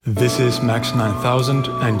This is Max 9000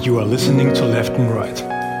 and you are listening to Left and Right.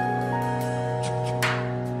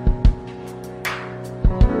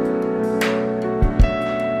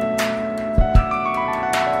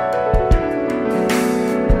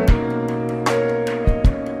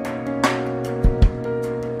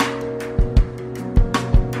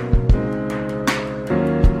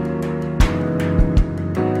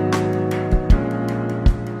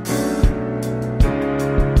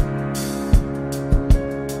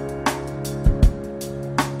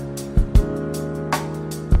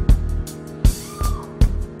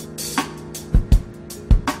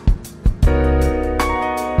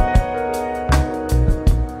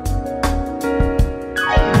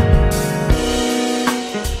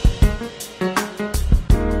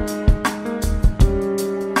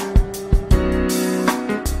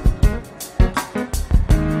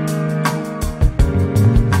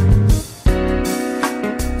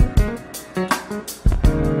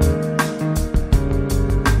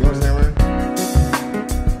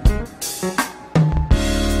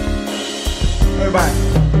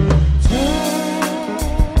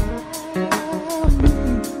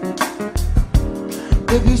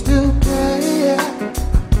 If you still care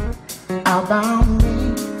about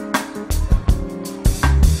me,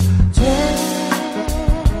 tell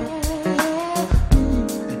me.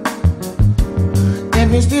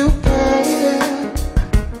 If you still care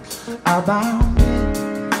about me,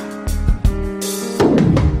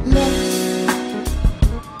 let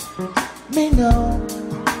me know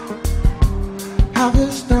how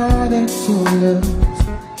you started to lose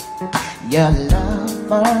your love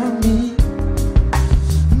for me.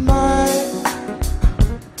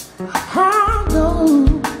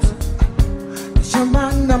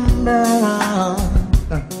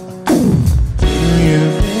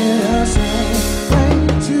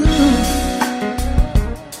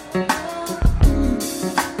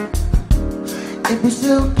 If you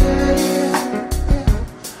still care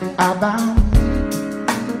about me,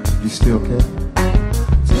 you still care?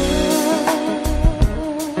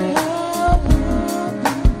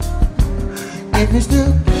 If you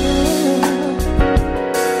still care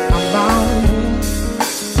about me,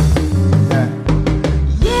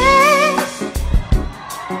 yes,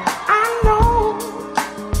 I know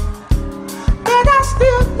that I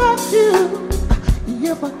still love you.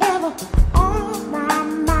 You're forever on my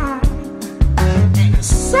mind.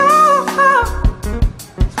 So hard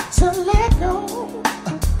to let go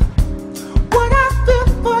what I feel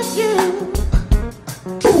for you.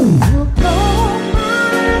 You blow my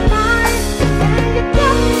mind and you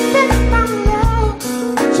got my love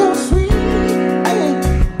so sweet,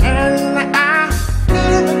 and I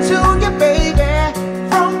give it to you, baby,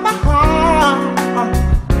 from my heart.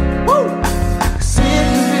 Woo! See if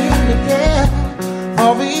you really care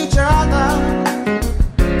for each other.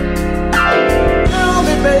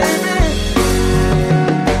 Baby,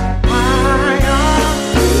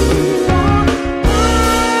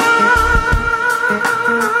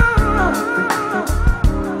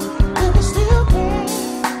 if you still care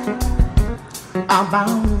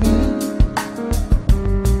about me,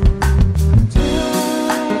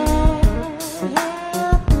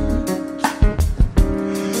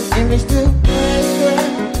 if you still care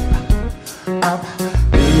about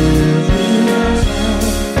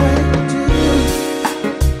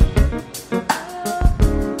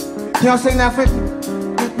y'all sing that for me?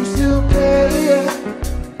 If you still care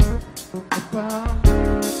about,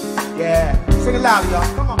 yeah, sing it loud,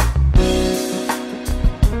 y'all. Come on.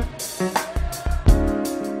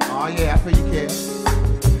 Oh yeah, I feel you care.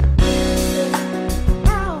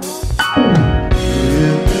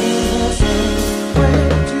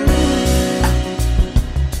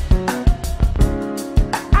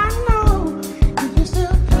 I know if you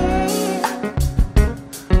still care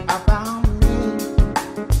about me.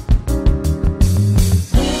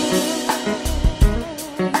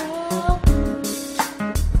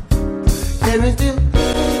 There is still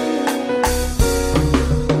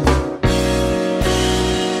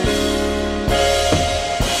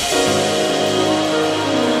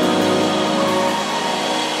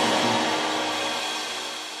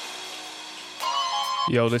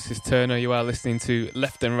Yo, this is Turner. You are listening to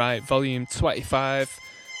Left and Right, Volume 25.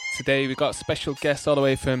 Today we got a special guest all the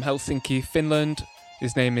way from Helsinki, Finland.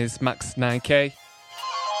 His name is Max 9K,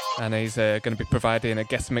 and he's going to be providing a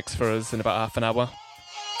guest mix for us in about half an hour.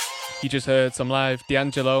 You just heard some live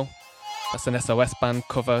D'Angelo. That's an SOS band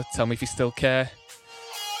cover, Tell Me If You Still Care.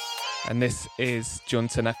 And this is Jun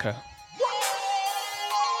Tanaka.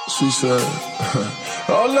 She said,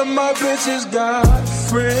 all of my bitches got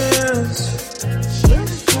friends.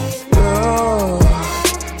 Oh,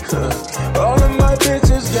 all of my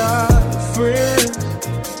bitches got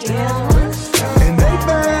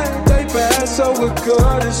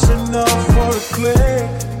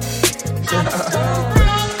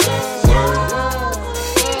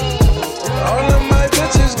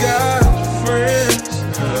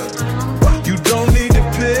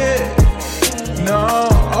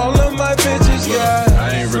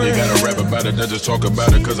just talk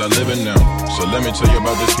about it cause I live it now. So let me tell you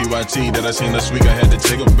about this PYT that I seen this week I had to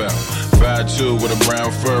take a bow. 5'2" with a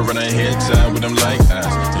brown fur and a head tie with them light eyes.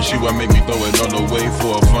 And she would make me throw it all the way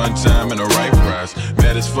for a fun time and a right prize.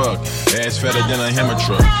 Mad as fuck, ass fatter than a hammer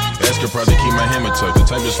truck. Ass could probably keep my hammer tucked. The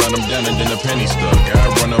type to slide them down and then the penny stuck. I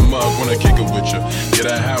run them up, wanna kick it with ya. Get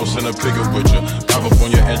a house and a picker with ya. Pop up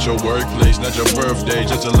on you at your workplace, not your birthday,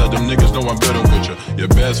 just to let them niggas know I'm building with ya. Your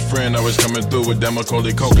best friend always coming through with that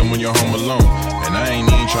Macaulay Culkin when you're home alone. And I ain't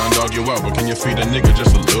even trying to dog you out, but can you feed a nigga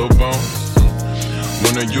just a little bone?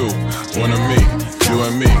 One of you, one of me, you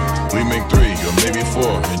and me. We make 3 or maybe 4,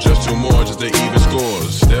 and just 2 more just to even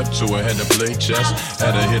scores. Step 2, I had to play chess,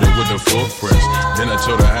 had to hit her with the full press. Then I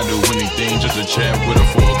told her I'd do anything just to chat with her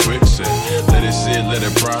for a quick set. Let it sit, let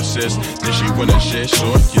it process. Then she went and shed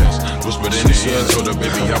short, yes. Whispered in the ear, told her,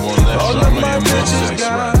 baby, I want less drama and more sex,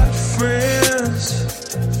 right? Friends,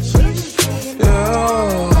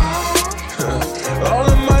 yeah. All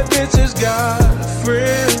of my bitches got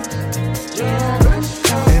friends,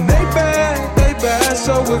 and they bad,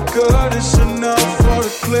 so we're good. It's enough for the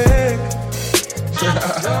click.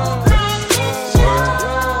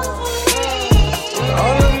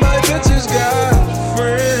 All of my bitches got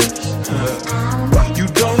friends. You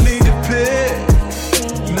don't need to pick.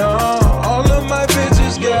 No, all of my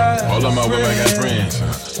bitches got all of my women got friends.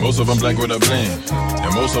 Most of them black with a blend,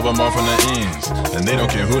 and most of them off on the ends. And they don't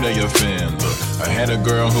care who they offend. Look, I had a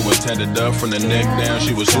girl who was tatted up from the neck down.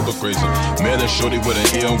 She was super crazy. Met a shorty with an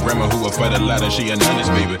ill grandma who would fight a lot, and she an honest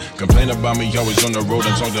baby. Complain about me always on the road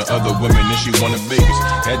and talk to other women, and she wanted babies.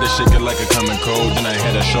 Had to shake it like a common cold. Then I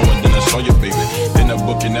had a show and then I saw your baby. Then I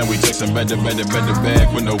booked it, now we texting back to back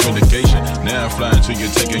with no indication. Now I'm flying to you,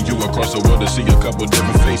 taking you across the world to see a couple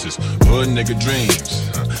different faces. Hood nigga dreams,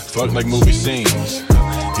 fuck like movie scenes.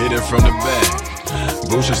 Hit it from the back,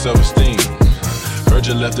 boost your self-esteem. Heard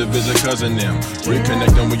you left to visit cousin them,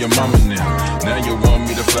 reconnecting with your mama now. Now you want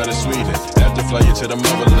me to fly to Sweden, have to fly you to the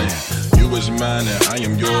motherland. You was mine and I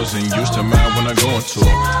am yours, and used to mine when I go on tour.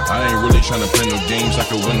 I ain't really trying to play no games, I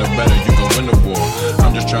can win the battle, you can win the war.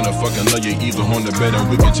 I'm just trying to fucking love you either on the bed and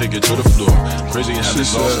we can take it to the floor. Crazy how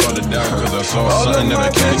this all started out, cause I saw something that I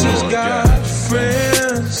can't ignore. Got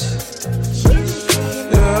friends,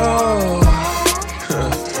 yeah.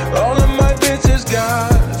 All of my bitches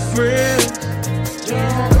got friends,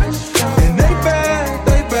 and they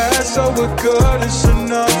bad, so we're good. It's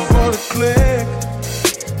enough for the click.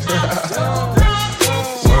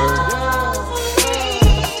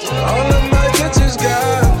 All of my bitches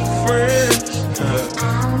got friends.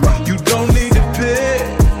 You don't need to pick.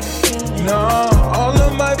 No, all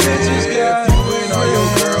of my bitches got. If you and all your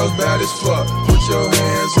girls bad as fuck, put your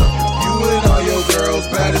hands up. You and all your girls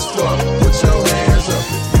bad as fuck, put your hands up.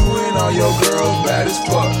 You and all your girls bad as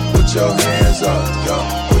fuck, put your hands up. Yo,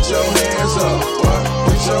 put your hands up. What?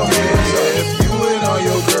 Put your hands up. If you and all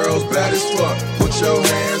your girls bad as fuck, put your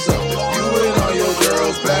hands up. If you and all your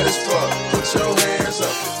girls bad as fuck, put your hands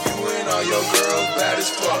up. If you and all your girls bad as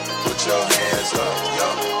fuck, put your hands up. Yo,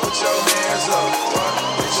 put your hands up. What?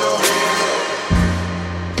 Put your hands up.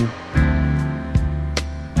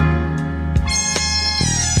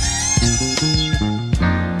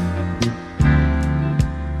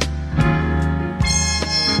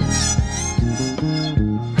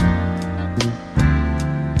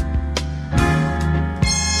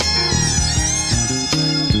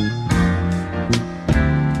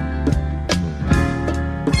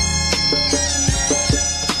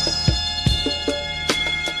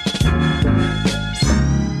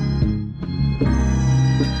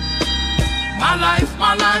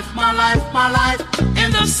 My life in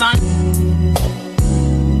the sun.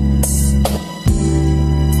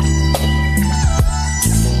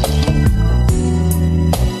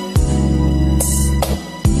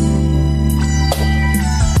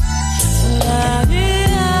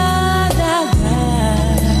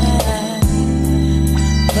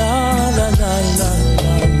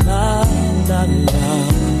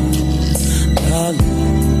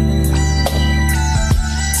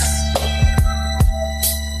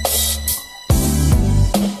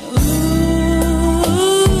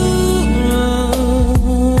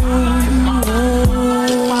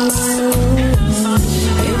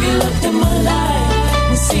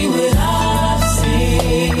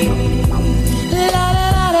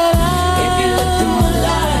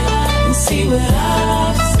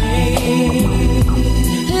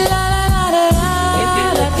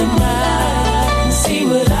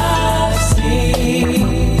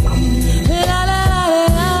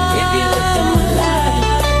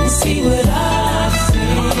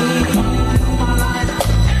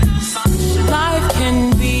 Life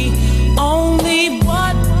can be only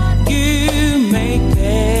what you make.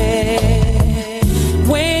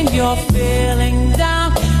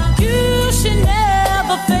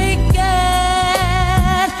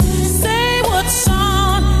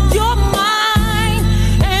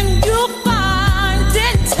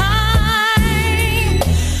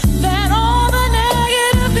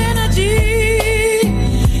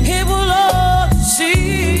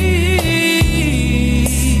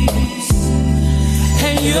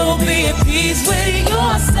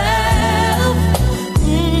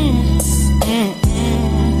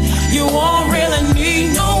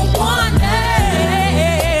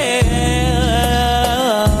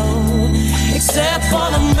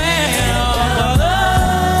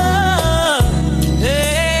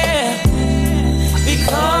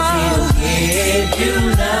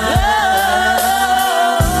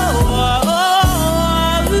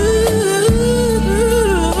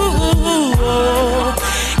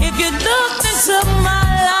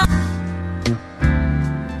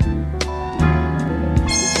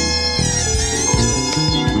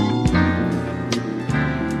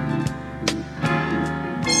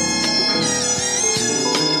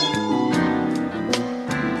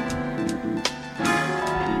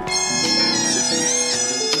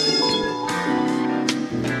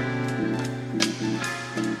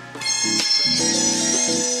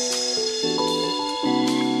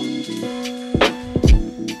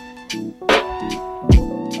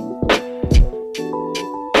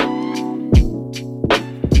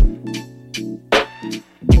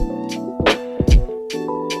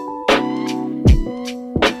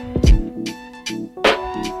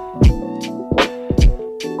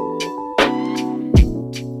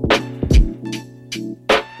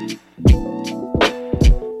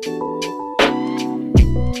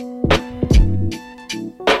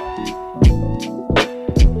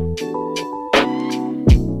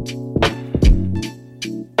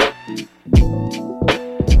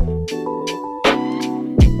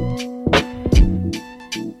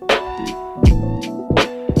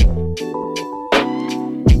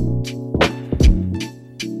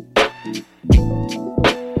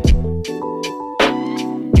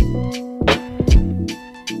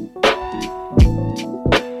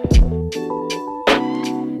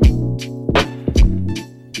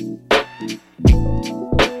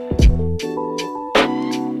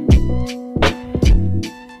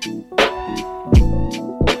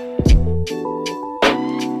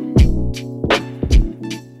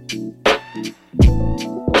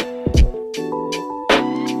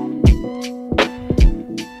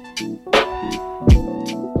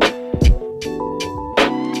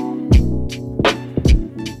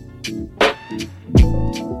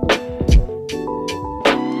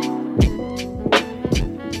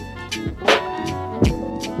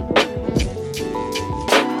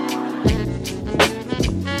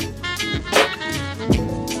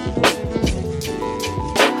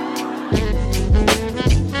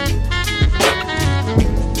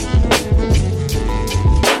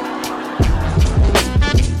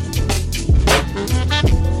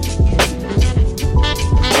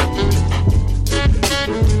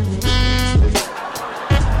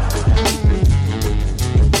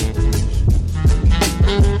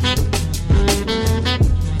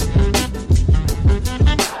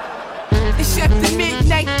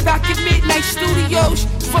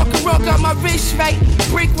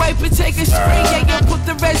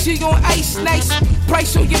 she on ice nice.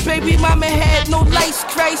 Price on your baby mama had no lights,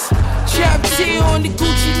 Christ. Chop tear on the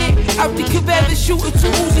Gucci neck. Out the cabana shooting two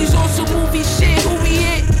Uzis on some movie shit. Who we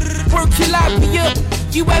hit? Work till I be up.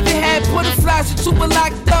 You ever had butterflies until we're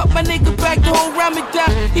locked up? My nigga back the whole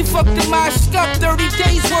Ramadan. He fucked in my scuff, 30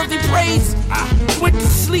 days worth of praise. I went to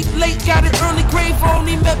sleep late, got an early grave. I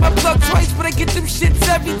only met my plug twice, but I get them shits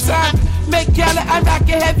every time. Met Gala, I rock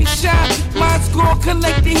a heavy shine. Mine's girl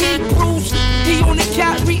collect the Hebrews. He on the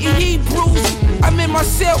couch reading Hebrews. I'm in my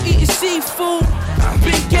cell eating seafood.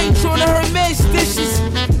 Big games on the Hermes dishes.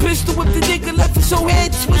 Pistol with the nigga left his whole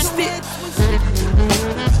head twisted.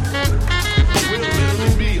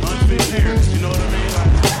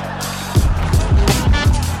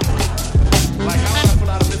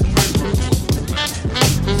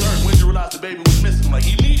 The baby was missing, like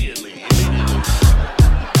immediately. I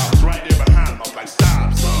was right there behind him. I was like,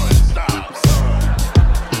 stop, son, stop,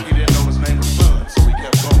 son. He didn't know his name was Son, so he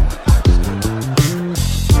kept going.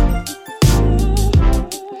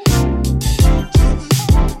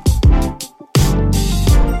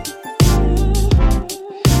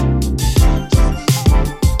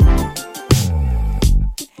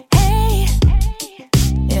 Hey,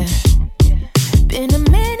 yeah. Been a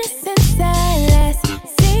minute since I last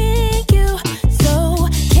seen you, so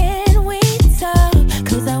can we talk?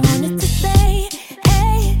 'Cause I wanted to say,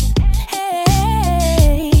 hey,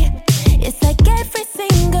 hey. It's like every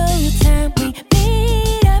single time we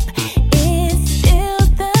meet up, it's still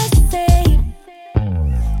the same.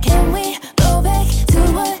 Can we go back to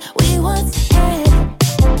what we once had?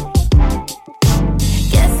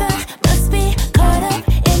 Guess I must be caught up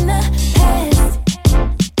in the past.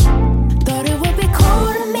 Thought it would be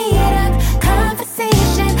cool to meet up,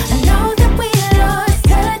 conversation. I know that we lost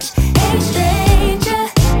touch. Hey stranger,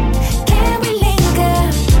 can we link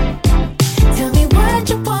up? Tell me what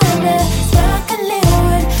you wanna. Spark a little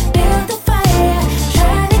wood, build a fire.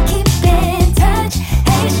 Try to keep in touch.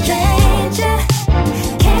 Hey stranger,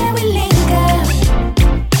 can we link up?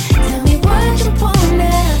 Tell me what you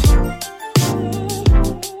wanna.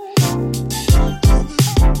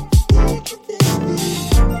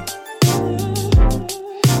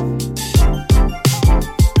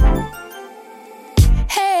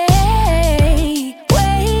 Hey,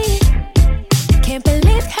 wait. Can't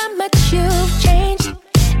believe how much you've changed.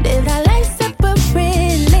 Lived our life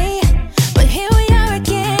separately, but here we are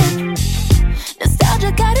again.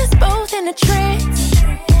 Nostalgia got us both in a trance.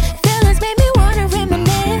 Feelings made me wanna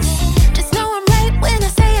reminisce. Just know I'm right when I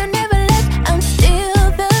say I never left. I'm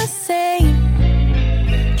still the same.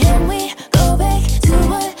 Can we go back to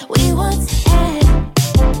what we once had?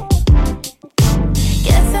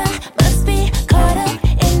 Guess I must be caught up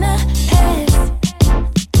in the past.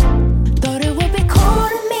 Thought it would be cool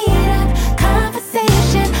to meet up,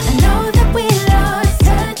 conversation. I know that we lost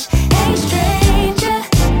touch. Hey stranger,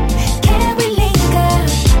 can we link up?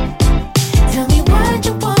 Tell me what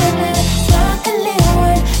you wanna. Spark a little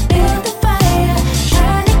wood, build a fire.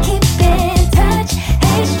 Try to keep in touch.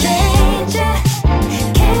 Hey stranger,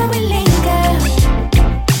 can we link up?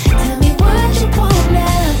 Tell me what you wanna.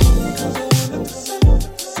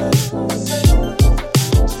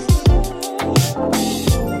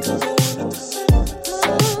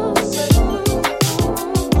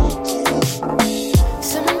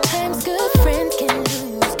 Sometimes good friends can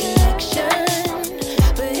lose connection,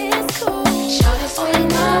 but it's cool. Shawty swing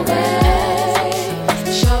my way,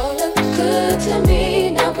 sure look good to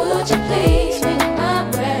me. Now would you please swing my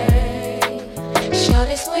way?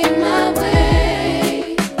 Shawty swing my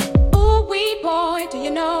way. Ooh, wee boy, do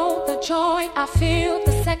you know the joy I feel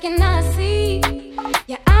the second I see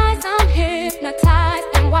your eyes? I'm hypnotized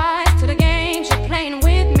and wise to the games you're playing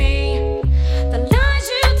with me. The lies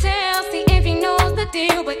you tell, see if he knows the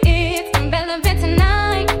deal, but it's irrelevant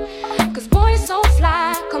tonight. 'Cause boy, you're so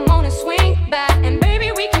fly, come on and swing back, and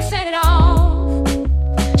baby, we can set it off.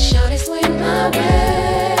 Shawty swing my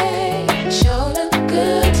way, sure look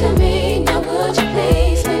good to me. Now would you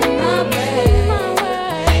please swing my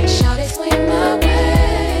way? Shawty swing my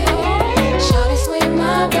way, shawty swing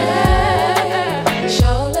my way.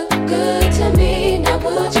 Sure look good to me. Now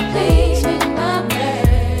would you please swing my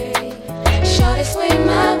way? Shawty swing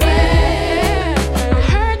my way. I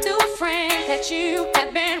heard through a friend that you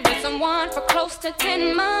have been with someone for close to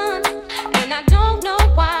 10 months, and I don't know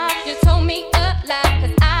why you told me a lie,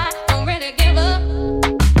 'cause I don't really give up.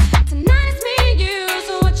 Tonight it's me and you,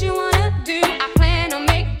 so what you wanna do? I plan on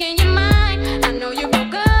making you mine. I know you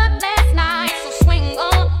broke up last night, so swing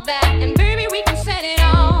on that, and baby, we can set it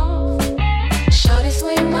off. Shawty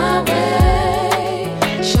swing my way,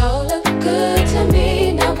 sure look good to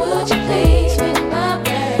me. Now would you please swing my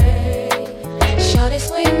way? Shawty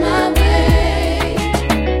swing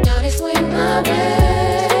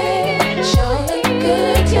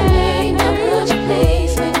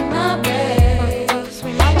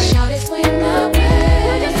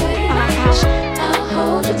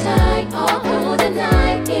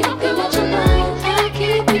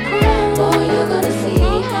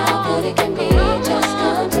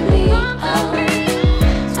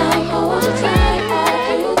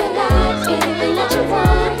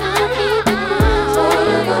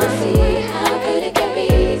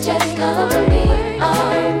just cover me.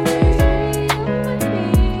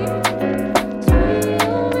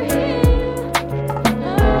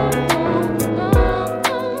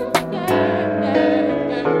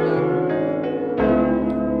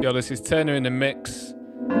 Yo, this is Turner in the Mix.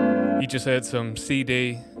 You just heard some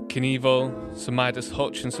CD, Knievel, some Midas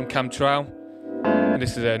Hutch and some Cam Trow. And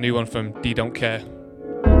this is a new one from D Don't Care.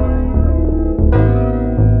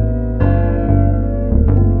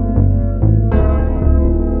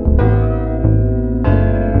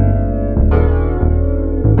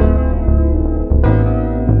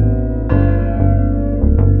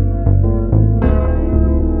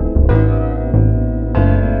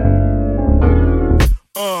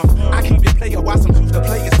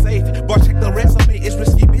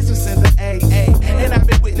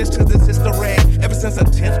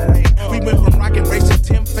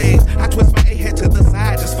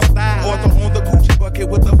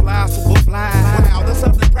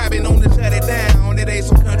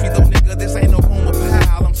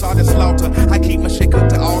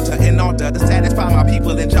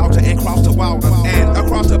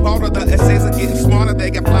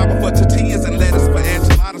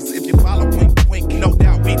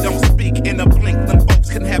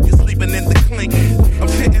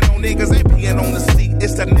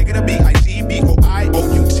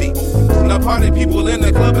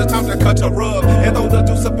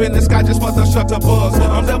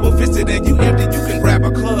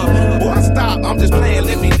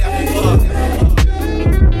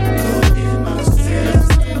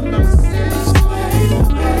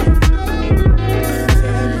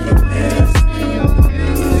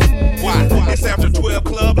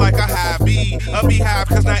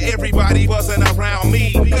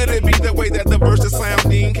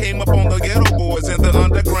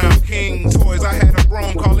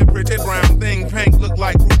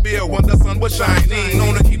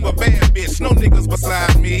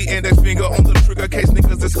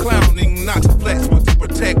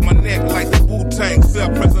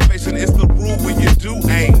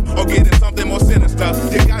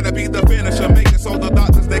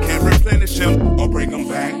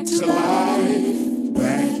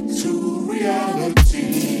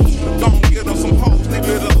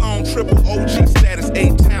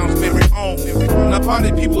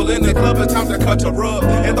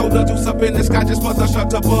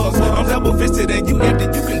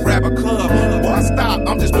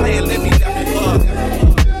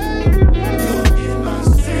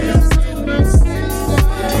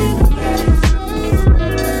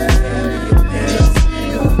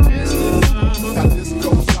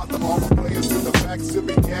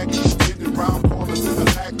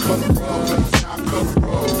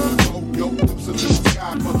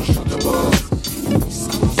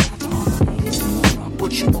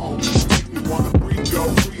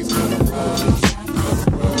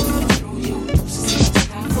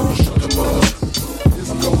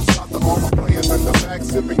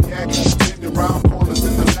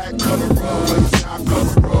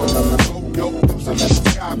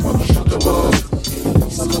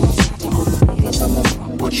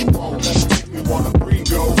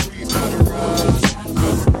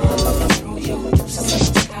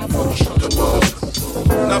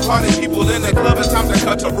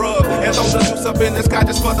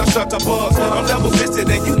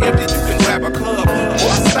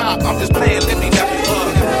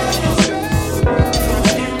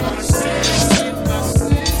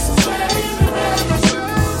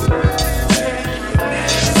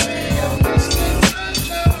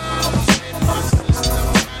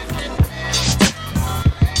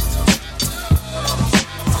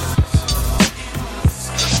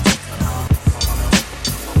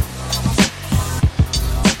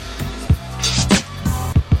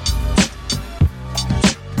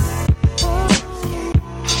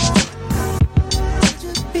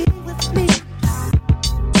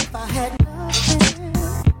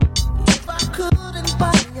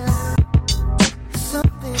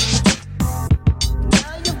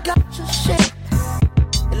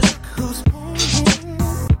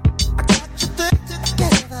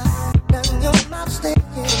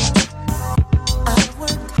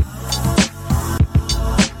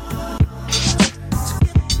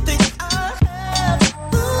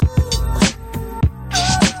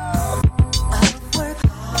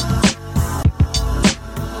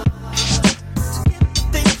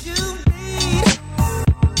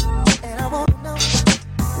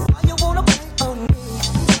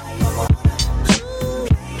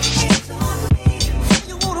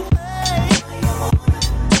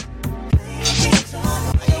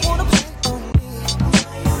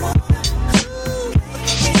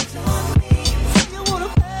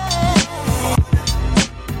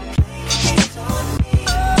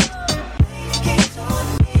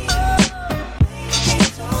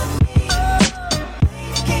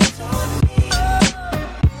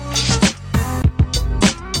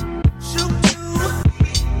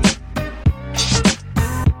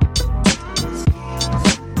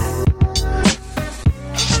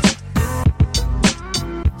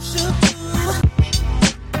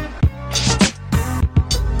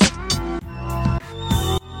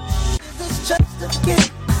 just a kid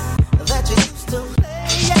that you used to play,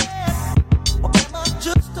 yeah? Or am I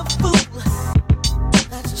just a fool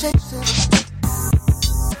that's chasing?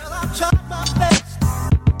 Girl, I've tried my best to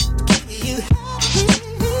keep you happy.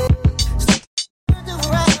 Turned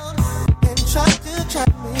around and tried to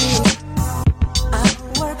trap me. I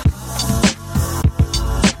work hard.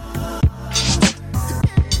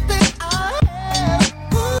 Think I have.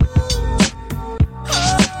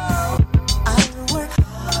 I work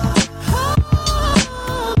hard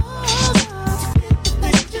to get the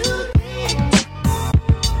things you need.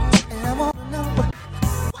 And I wanna know why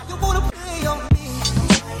you wanna play on me.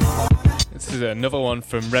 This is another one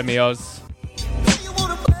from Remy Oz.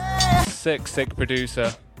 Sick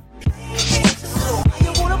producer.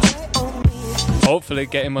 Hopefully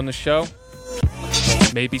get him on the show.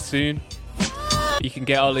 Maybe soon. You can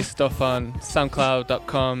get all this stuff on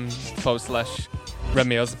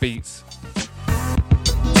soundcloud.com/Remy Oz Beats.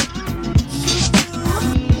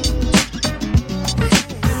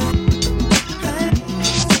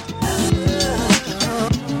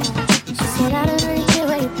 She said, I don't really care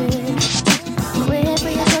where you've been. Wherever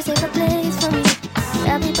you go, save a place for me.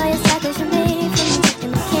 I'll be by your side 'cause you made for me,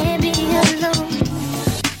 and I can't be alone.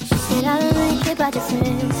 She said, I don't really care about your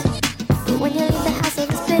friends, but when you leave the house,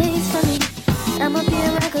 there's space for me. I'ma be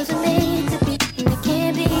around 'cause we're made to be, and I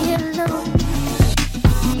can't be alone.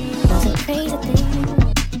 That's a crazy thing.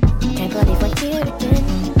 Can't believe we're here again.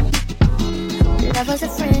 Lovers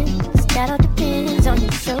and friends, that all depends on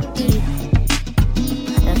you so deep.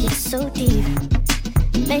 Love you so deep.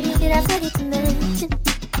 Maybe did I forget to mention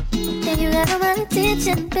that you got all my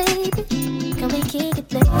attention, baby? Come and kick it,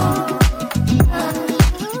 baby.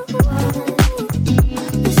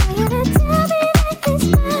 You say you're gonna tell me that it's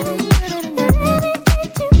mine, that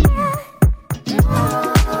anything you got.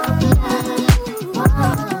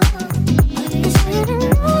 You say you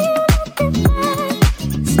don't know you let them fly,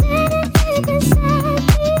 standing deep inside me.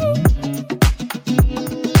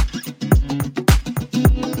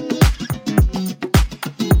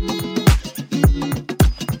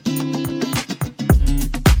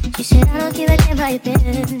 She said, I don't give a damn how you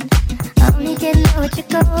been. I only care to know what you're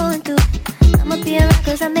going through. I'ma be around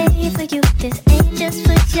 'cause I made for you. This ain't just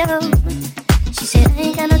for show. She said, I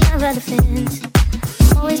ain't got no time for the fence.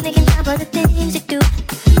 I'm always making time for the things you do.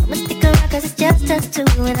 I'ma stick around 'cause it's just us two,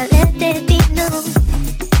 and I let that be known.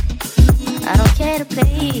 I don't care to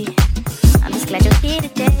play. I'm just glad you're here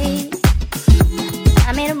today. I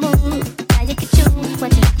made a move. Now you can choose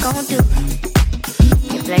what you gon' do.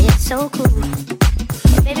 You play it so cool.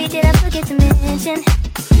 Baby, did I forget to mention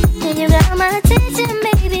that you got all my attention,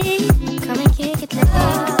 baby? Come and kick it, baby.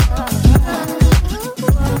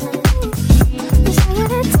 You say you're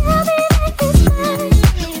gonna tell me that it's mine,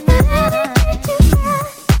 that anything you got.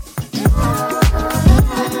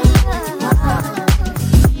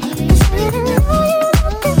 You say you don't know you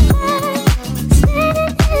let them fly,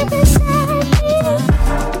 standing deep inside me.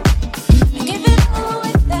 I gave it all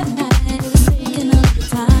away that night. It was taking up the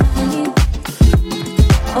time.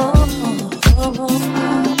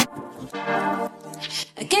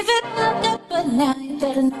 I give it up, but now you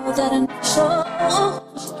better know that I'm sure.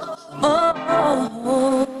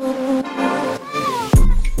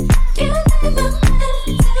 You never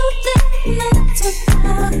meant to think not to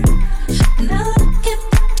find. Now I get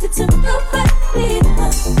back to my right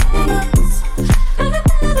place. But I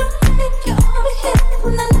better make you over here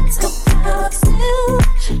when the lights go out. Still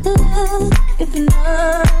love, if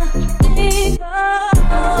nothing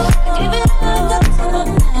more. Give it up till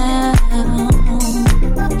now.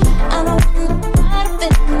 I don't wanna fight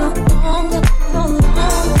it no longer, no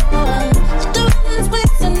longer. You do this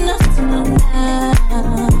waste enough to know now.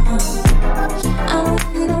 I don't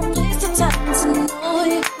want no waste of time to know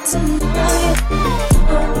you, to know you.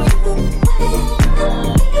 Don't you wait on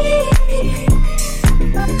me.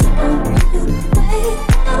 Don't you wait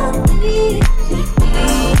on me.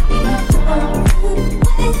 Don't you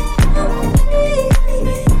wait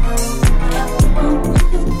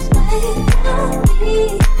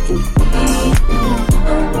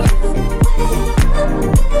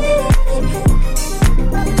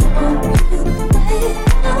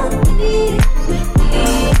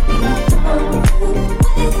me.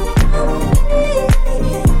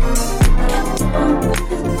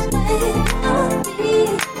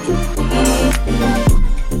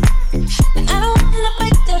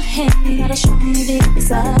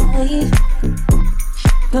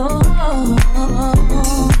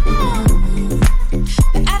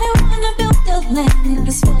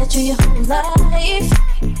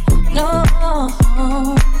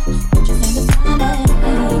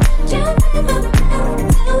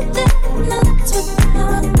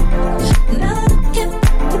 Now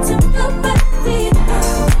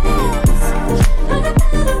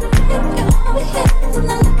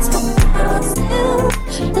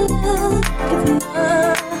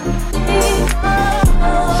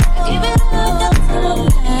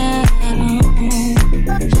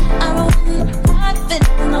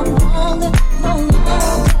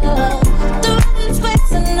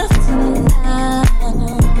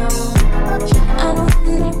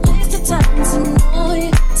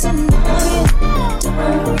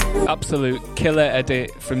absolute killer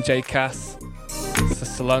edit from J Cass. It's a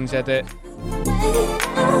Solange edit.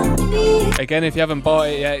 Again, if you haven't bought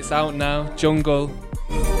it yet, it's out now. Jungle.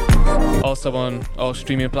 Also on all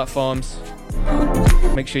streaming platforms.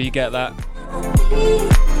 Make sure you get that.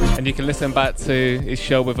 And you can listen back to his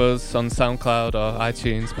show with us on SoundCloud or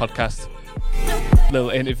iTunes podcast. Little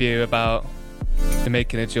interview about the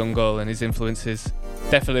making of Jungle and his influences.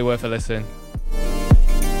 Definitely worth a listen.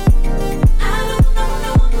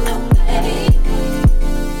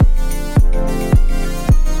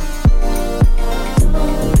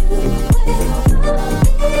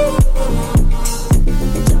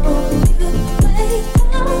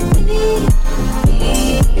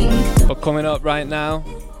 But coming up right now,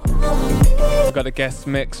 we've got a guest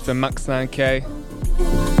mix from Max 9K.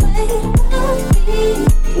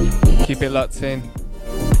 Keep it locked in.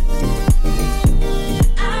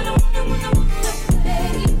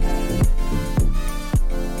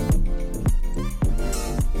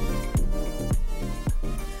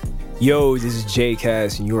 Yo, this is J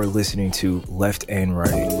Cass, and you are listening to Left and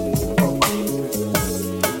Right.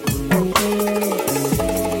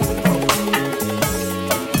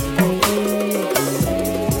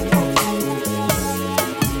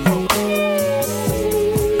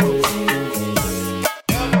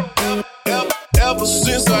 Ever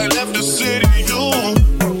since I left the city, you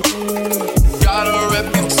got a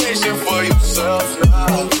reputation for yourself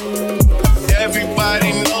now.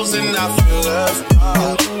 Everybody knows and I feel left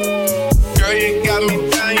out. Girl, you got me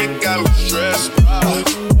down, you got me stressed out.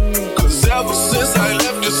 Cause ever since I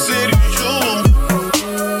left the city, you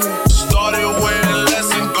started wearing less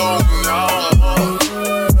and going out.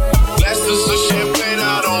 Glasses of champagne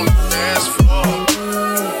out on the dance floor.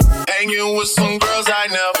 Hanging with some girls I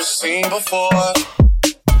never seen before.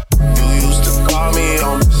 You used to call me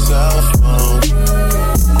on my cell phone.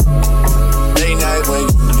 Late night when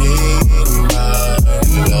you need my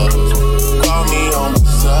love. Call me on my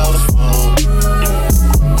cell phone.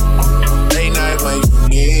 Late night when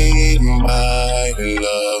you need my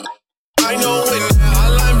love. I know when the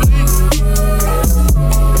hotline bling,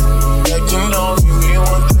 that can only mean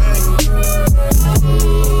one thing.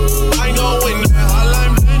 I know when the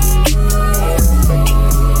hotline bling,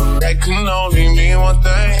 that can only mean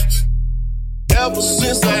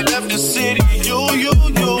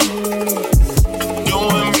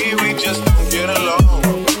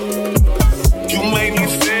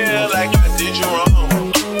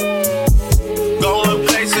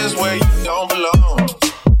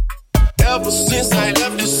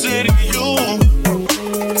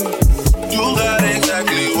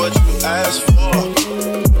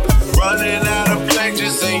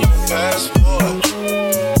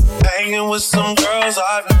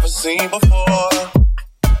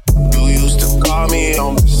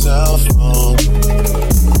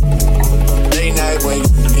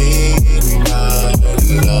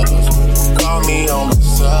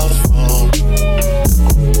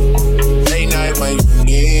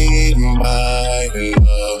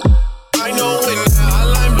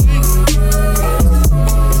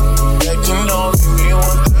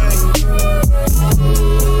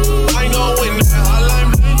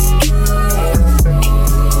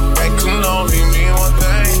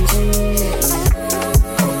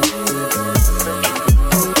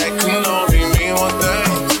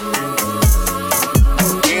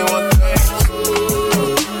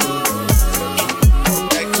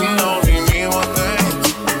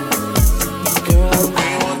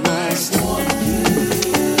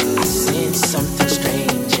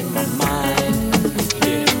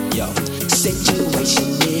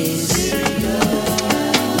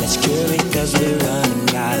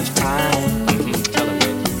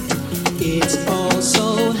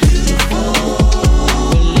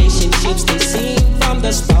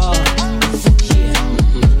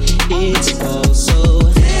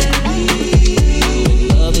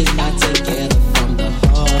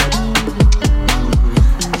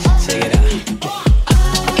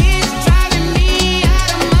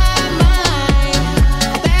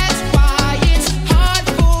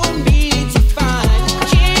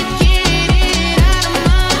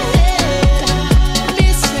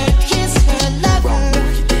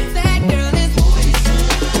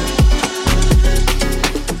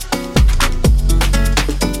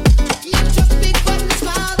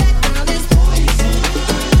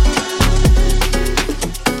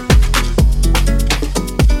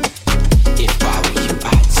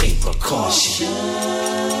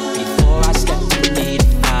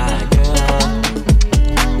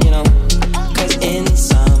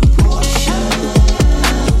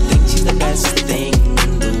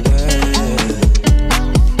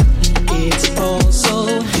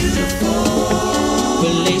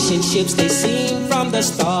hardships they seem from the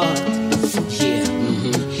start. Yeah,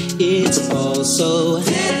 it's all so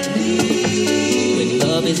deadly when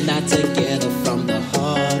love is not together from the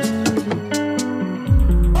heart.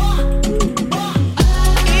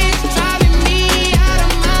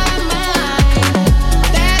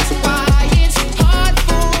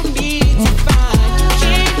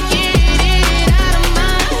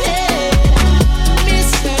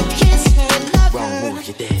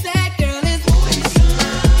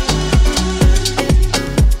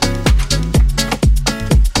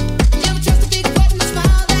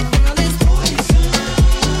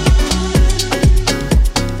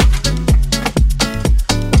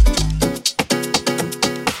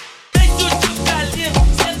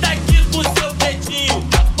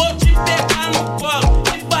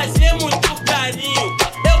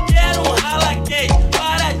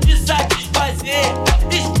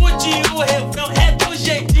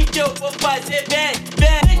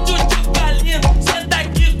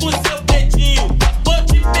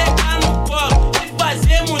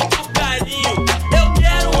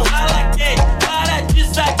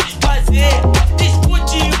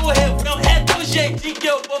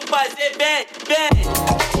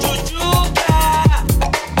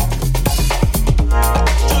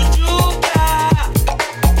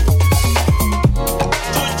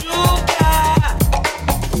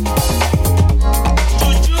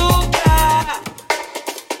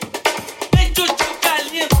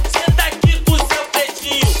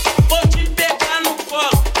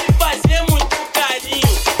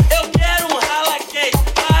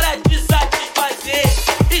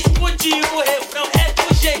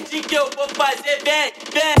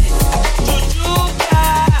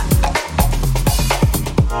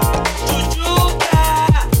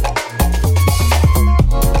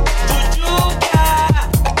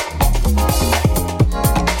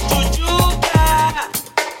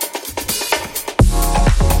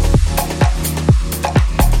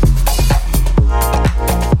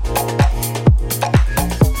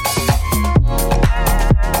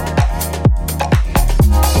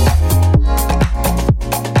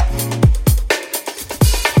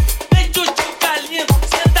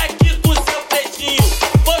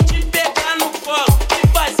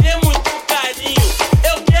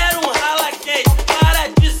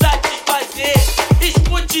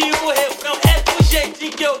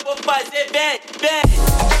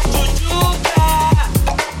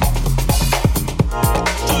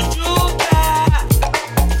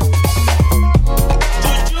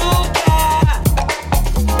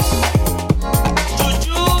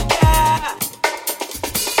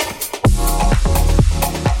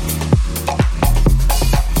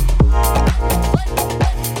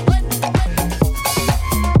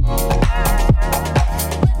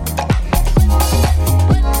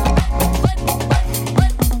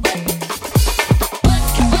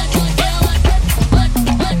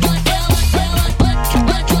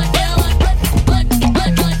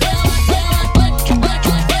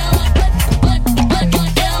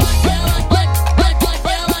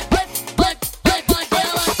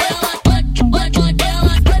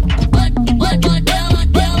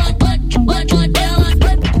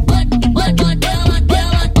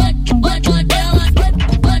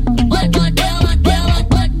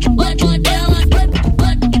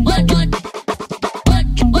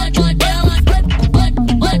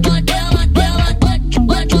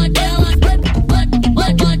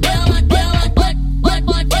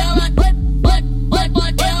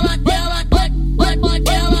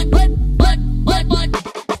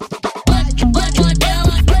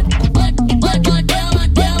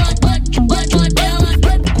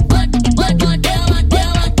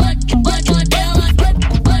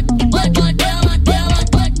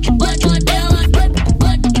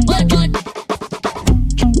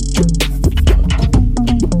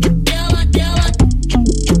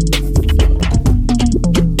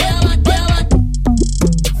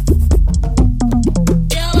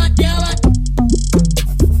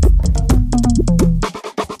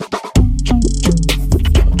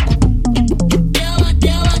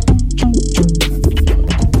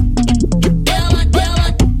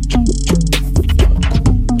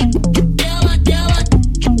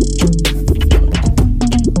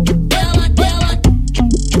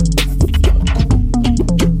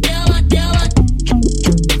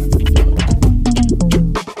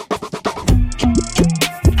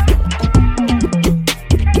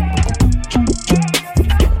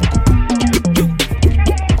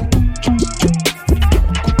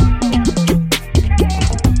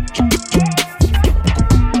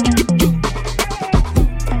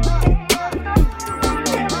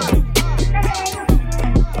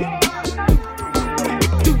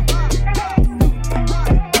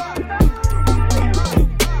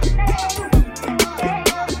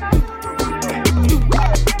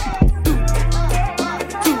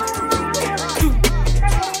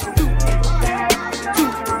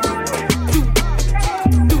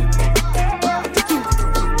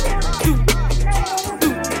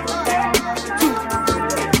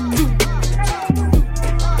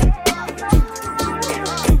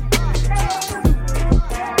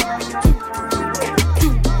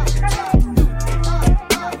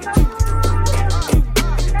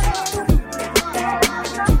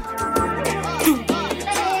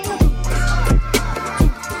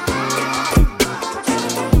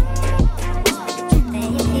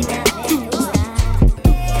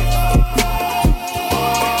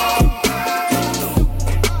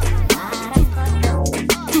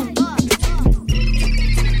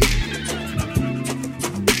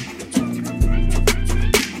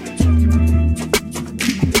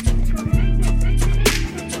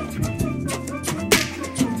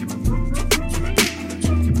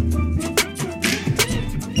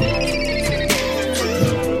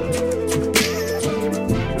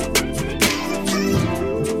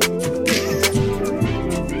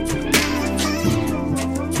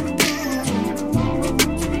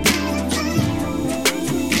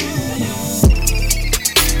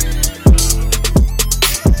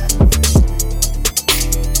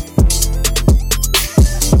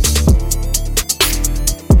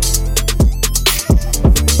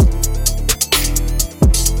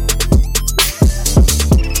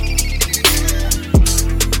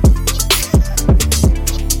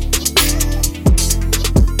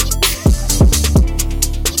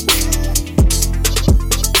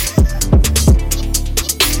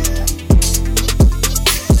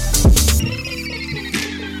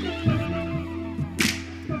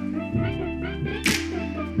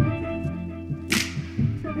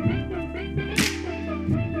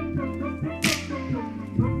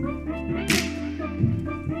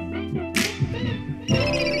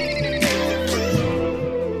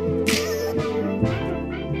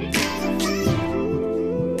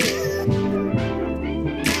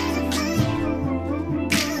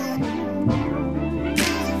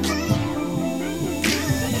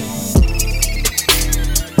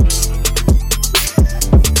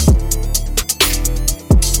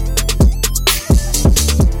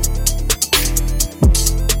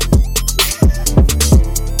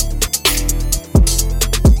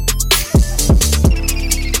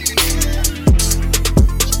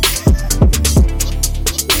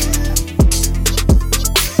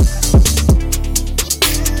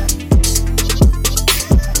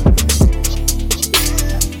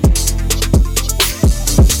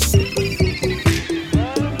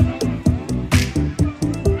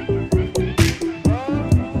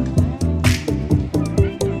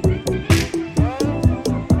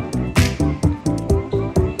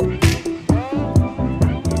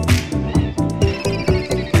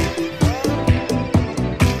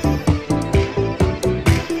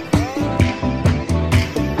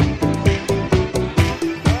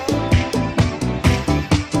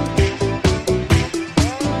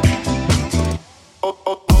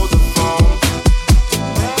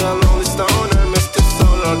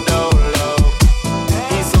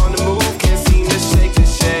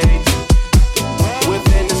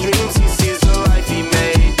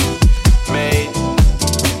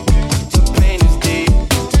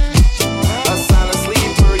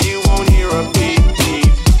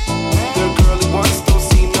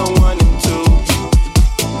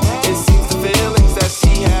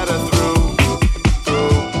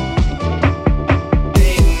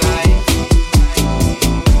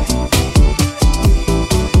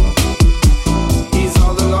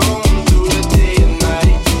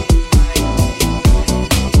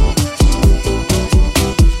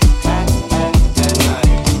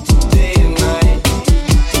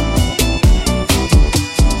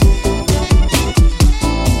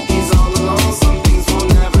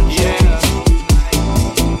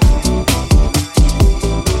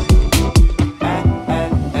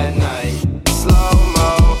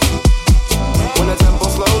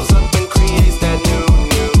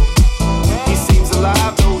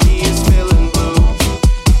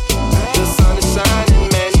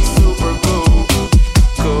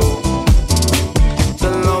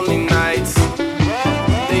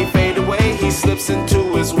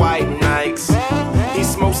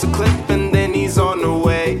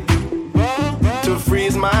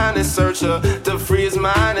 searcher, to free his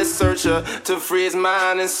mind and searcher, to free his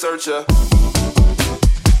mind and searcher.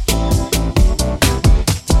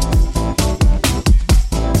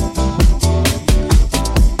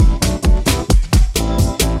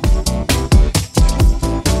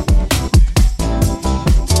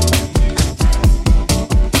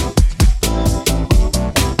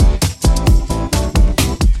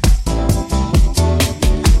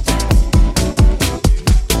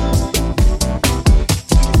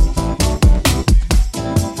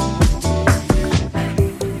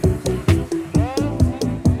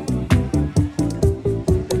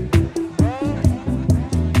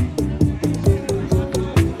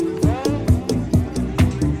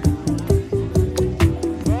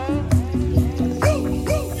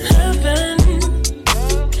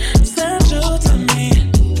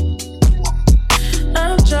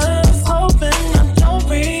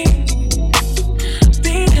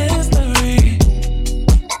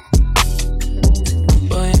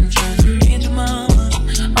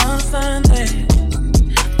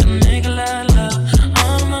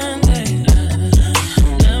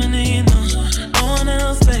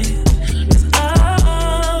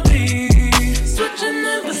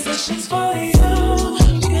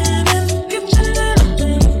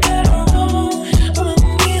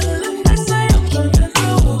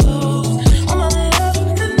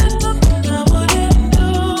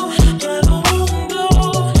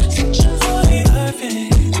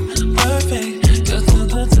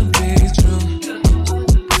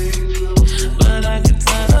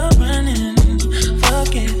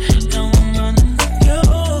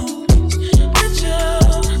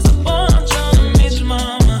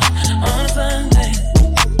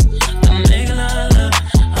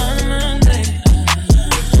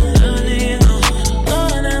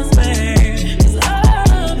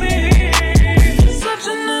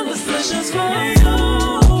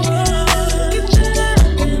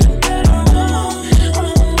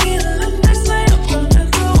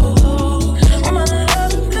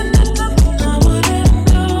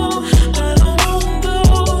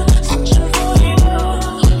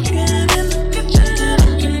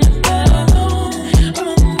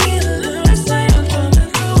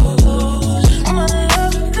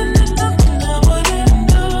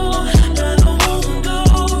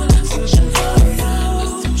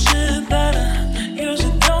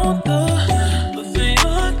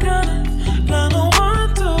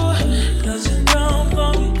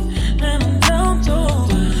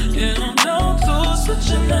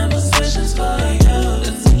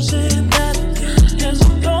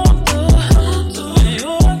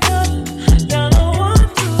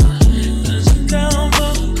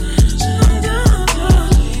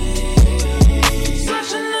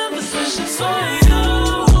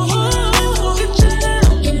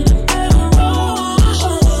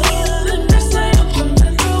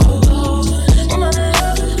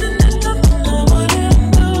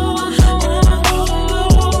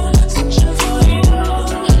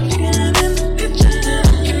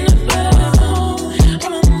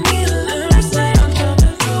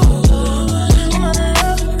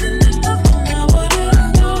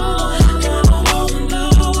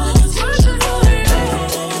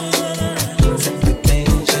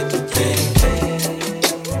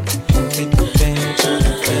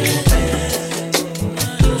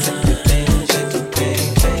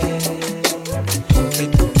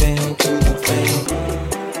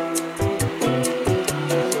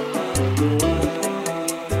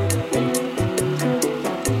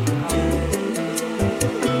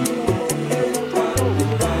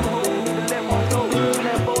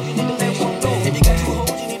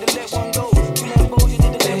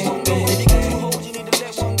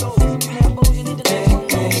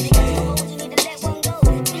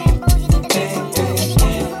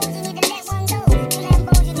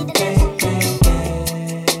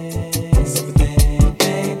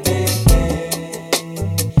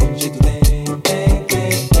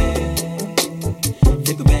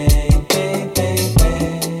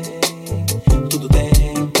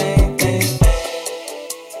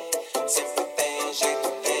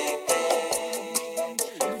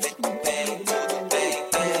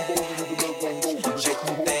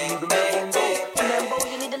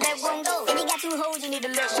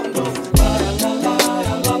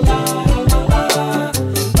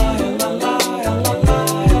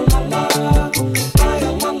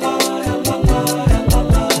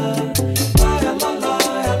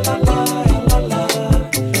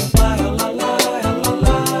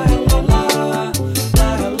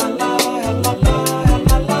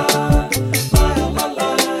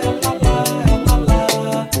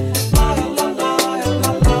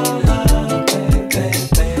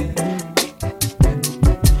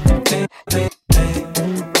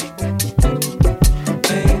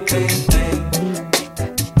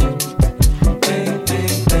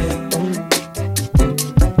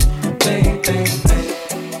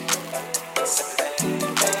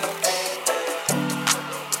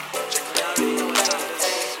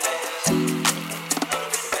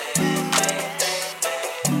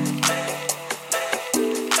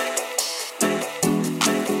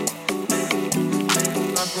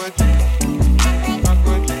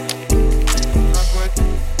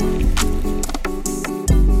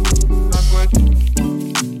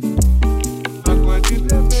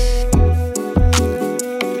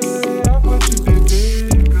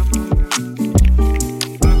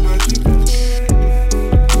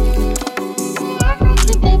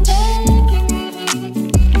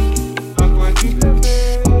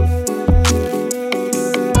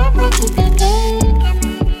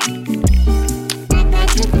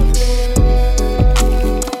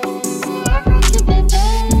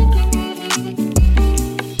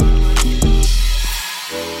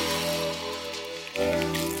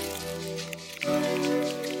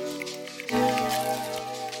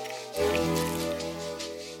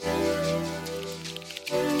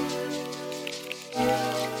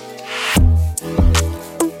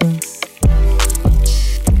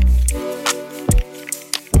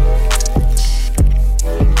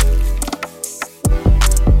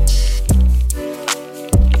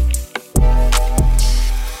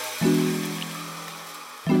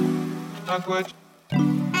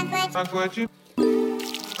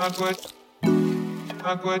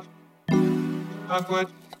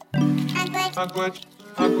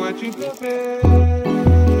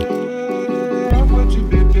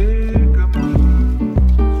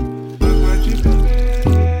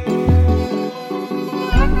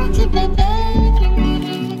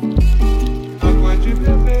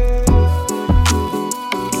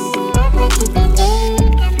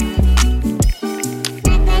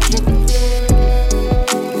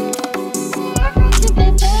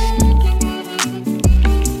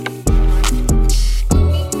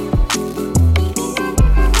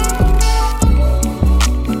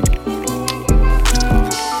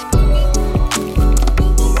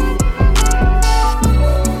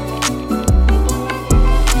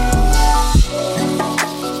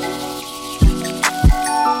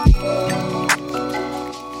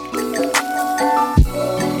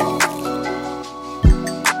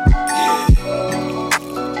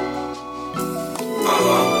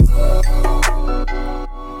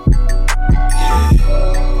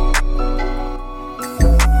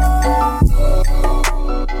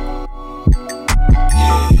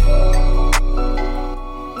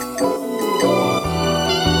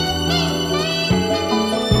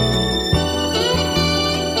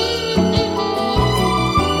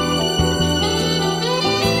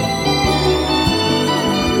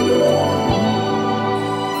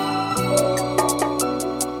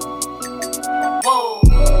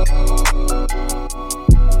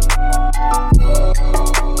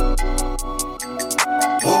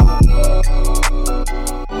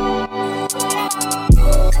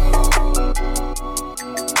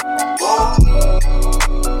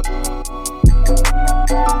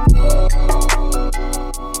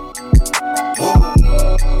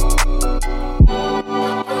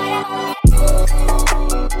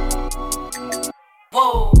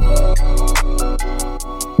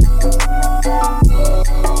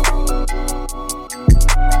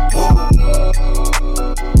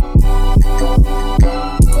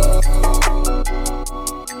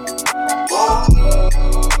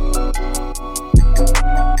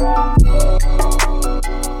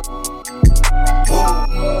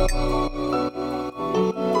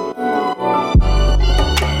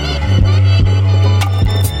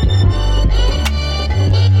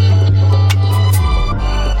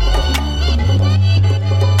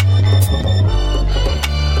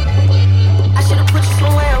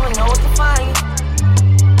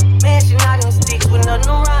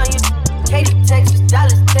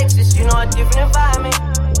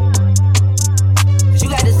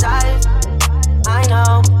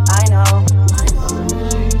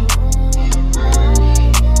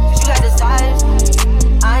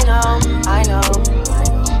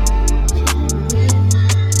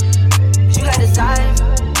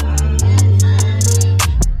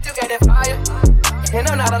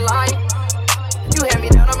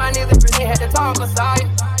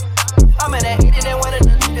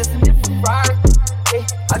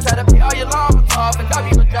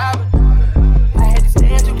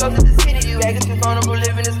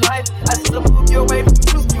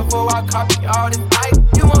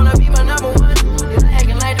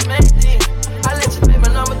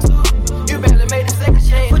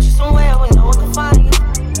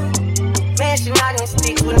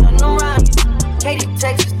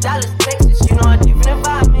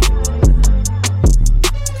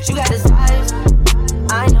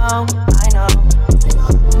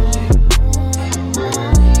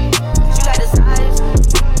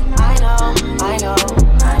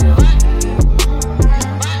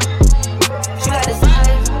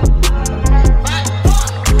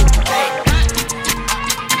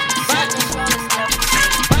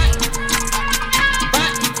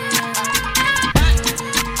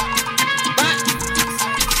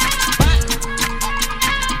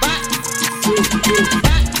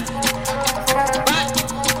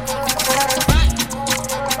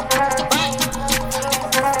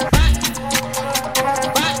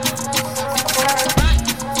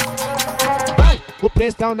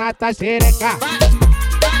 Pressão na tua xereca.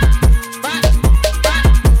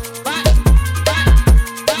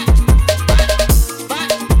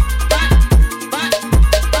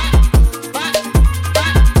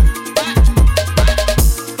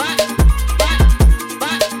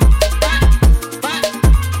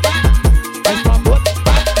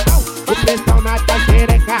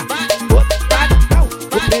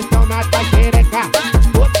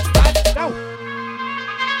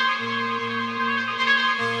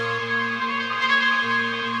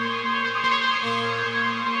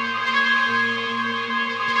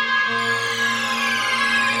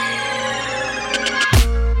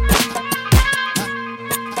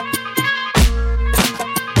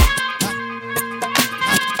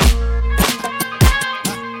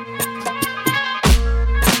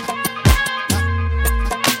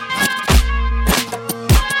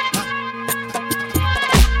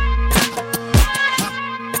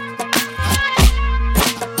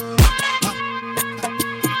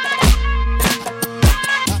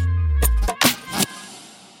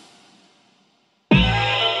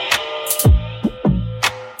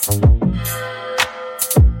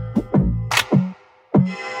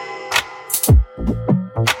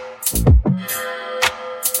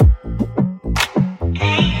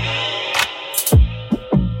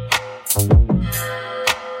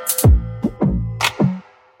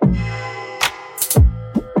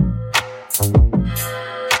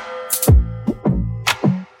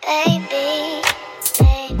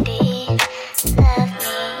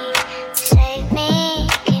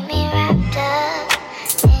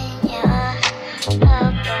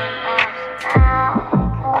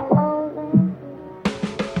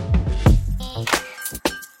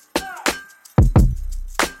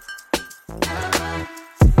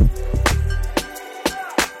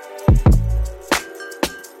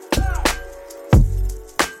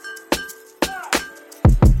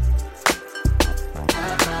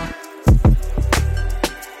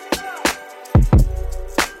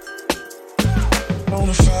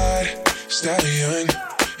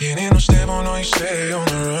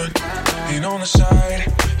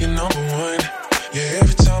 right, you're number one. Yeah,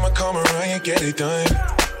 every time I come around, you get it done.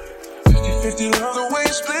 50-50 love the way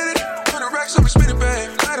you split it. 100 racks up and spin it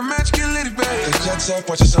back. Light a match, get lit it back. The jet set,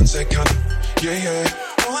 watch the sunset count. Yeah, yeah.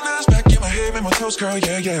 Rolling eyes back in my head, make my toes curl.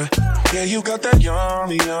 Yeah, yeah. Yeah, you got that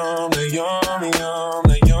yummy, yum, that yummy, yum,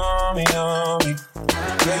 that yummy, yummy.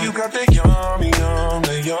 Yeah, you got that yummy, yum,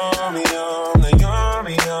 that yummy, yum, that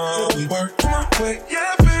yummy, yummy. Work my way.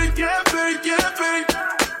 Yeah, babe, yeah, babe, yeah, babe.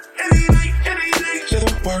 Any day, yeah,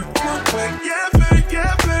 work my way. Yeah, babe,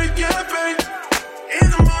 yeah, babe, yeah, babe.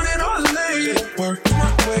 In the morning or late, yeah, work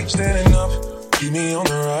my way. Standing up, keep me on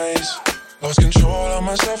the rise. Lost control of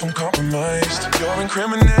myself, I'm compromised. You're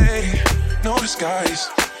incriminating, no disguise.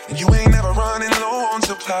 And you ain't never running low on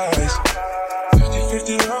supplies.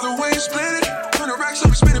 50-50 love the way you split it. 100 racks up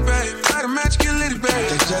and spin it back. Light a match, get lit it back.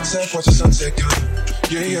 The jet set, watch the sunset come.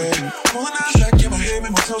 Yeah, yeah. Pulling eyes back in my head,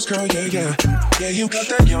 make my toes curl. Yeah, yeah. Yeah, you got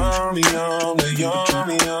that yummy, yum, that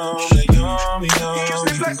yummy, yum, that yummy, yum. You can't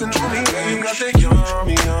stay flexing on me. Yeah, you got that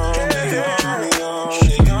yummy, yum, that yummy, yum,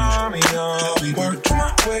 that yummy, yum. We work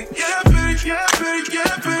my way. Yeah, babe, yeah, babe,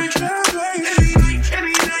 yeah, babe, yeah, babe.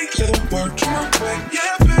 Any day, yeah, work my way.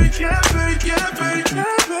 Yeah, babe, yeah, babe, yeah, babe,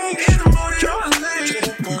 yeah, babe. In the morning or late,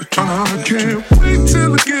 I can't wait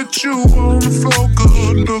till I get you on the floor,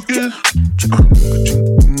 good looking.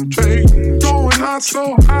 Going out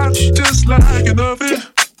so hot, just like an oven.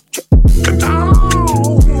 And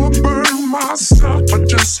I'll burn myself, I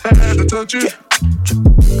just had to touch it.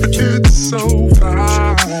 It's so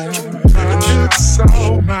fine, it's so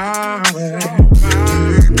nice,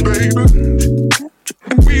 baby.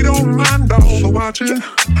 And we don't mind all the watching.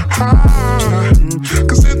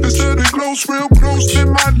 Cause if it's getting close, real close, they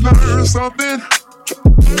might learn something.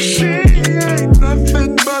 She ain't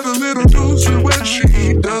nothing but a little doozy when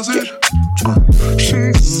she does it.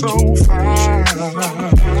 She's so fine.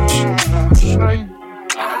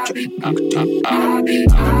 I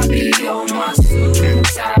be on my suit and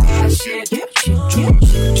tie shit. I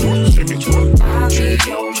be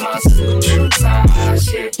on my suit and tie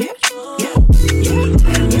shit.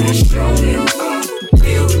 Let me show you a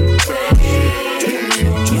few things.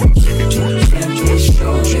 Let me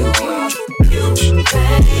show you a few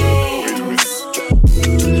things.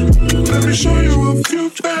 Let me show you a few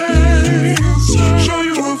things. Show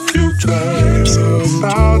you a few things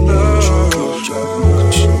about love.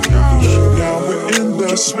 Now we're in the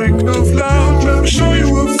swing of love. Let me show you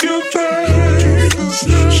a few things.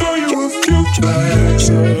 Show you a few things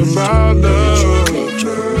about love.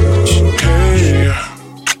 Hey.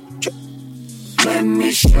 Let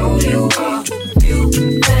me show you a few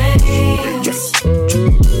things.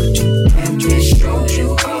 Let me show you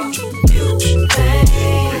a few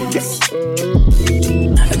things.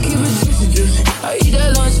 I keep it juicy. I eat that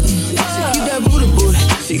lunch. She keep that booty.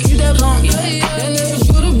 She keep that blunt. And that's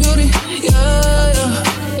a beauty. Yeah.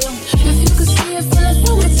 If you could see it from the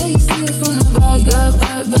front, until you see it from the back.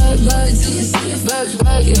 Back, till you see it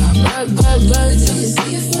back, yeah. Back, till you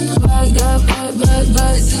see it from the back.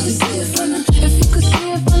 Back, till you see it from the. If you could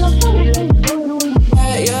see it from the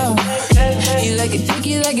front, yeah. You like it thick,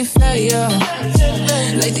 you like it fat, yeah.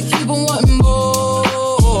 Like to keep on wanting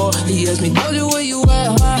more. He asked me, told you where you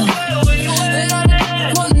at, huh? And I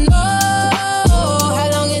wanna know how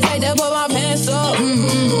long it take to put my pants up.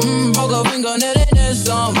 Poke a finger, net and then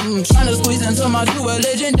some. Tryna squeeze into my true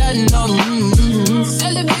religion, that Tell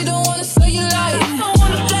the bitch don't wanna say you like.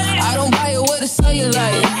 I don't buy it, what to say you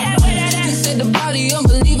like. You said the body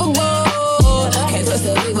unbelievable. Can't touch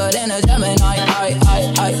the big but then a Gemini.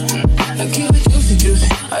 I keep it juicy.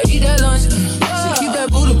 I eat that lunch. She keep that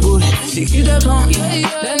booty. She keep that blunt.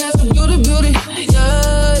 Then that's a beauty.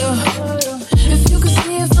 Yeah. If you could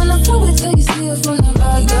see it from the front, wait till you see it from the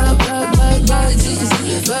back. Back, till you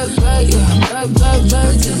see it back, yeah.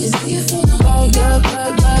 Back, till you see it from the back.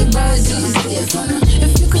 Back, till you see it from the.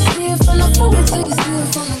 If you could see it from the front, wait till you see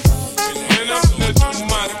it from the. And I'm gonna do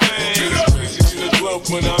my thing. Crazy to the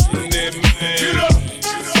 12 when I'm in there, man.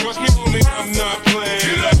 Trust me, homie, I'm not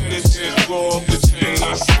playing. This is floor off the chain. I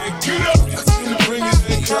said, get up. I seem to bring it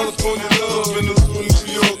in California love. And the little New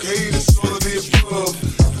York hate is all of the above.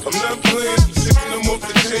 I'm not playing, taking them off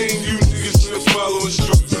the chain. You niggas should follow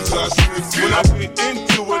instructions. I said, when I get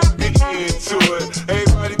into it,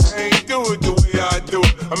 everybody can't do it the way I do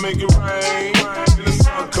it. I make it rain, and the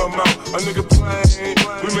sun come out. A nigga playing,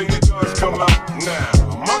 we make the guns come out. Now,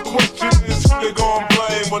 my question is, who they gon'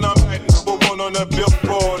 blame when I'm at number one on that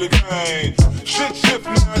Billboard again? Shit shift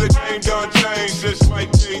now, the game done changed. Just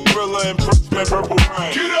like Jay Thriller and Princeman Purple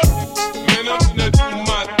Rain. Get up! Man, I'm gonna do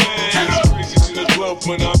my thing. It's crazy to the 12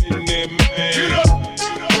 when I'm in there, man. Get up!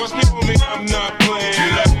 Trust me, homie, I'm not playing.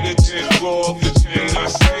 Let the dance floor off the chain.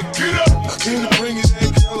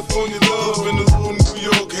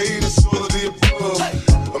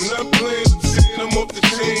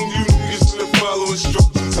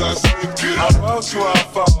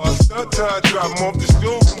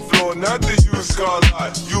 you a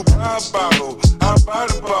scarlet. You buy a bottle, I buy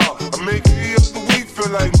the ball. I make the other week feel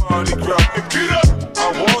like Mardi Gras. Get up!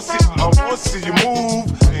 I wanna see you move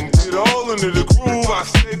and get all into the groove. I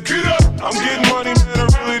said, get up! I'm getting money, man, I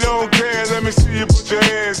really don't care. Let me see you put your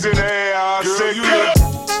hands in the air. I said, get up!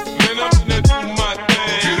 Man, I'm gonna do my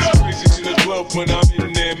thing. It's crazy in the club when I'm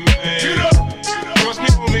in there, man. Get up! Trust me,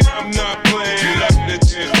 homie, I'm not playing. I hit the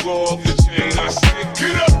dance floor off the chain. I said,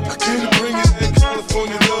 get up! I can't bring you that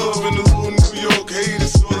California love and the little New York hate.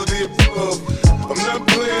 It's all of the above. I'm not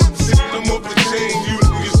playing, I'm saying I'm up the chain. You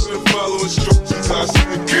niggas been following instructions. I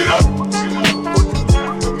said, get up!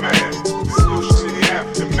 The man, still shitty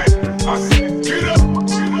after man. I said, get up!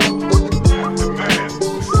 The man,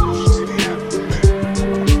 still shitty after man.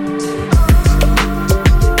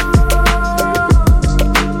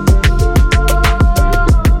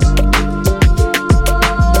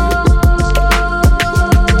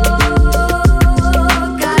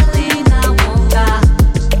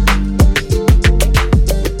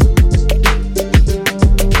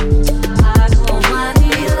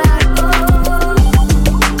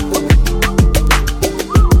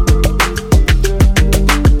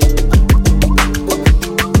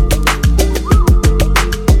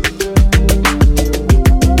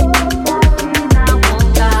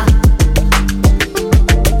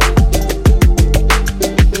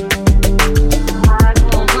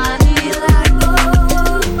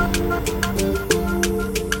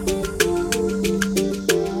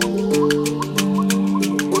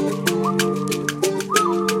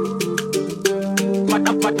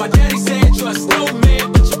 My daddy said trust no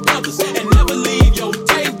man but your brothers and never leave your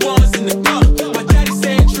day ones in the gutter. My daddy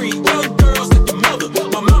said treat young girls like your mother.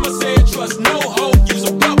 My mama said trust no hoe, use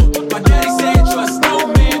a rubber. My daddy said trust no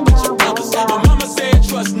man but your brothers. My mama said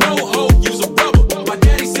trust no hoe, use a rubber. My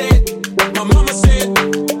daddy said, my mama said,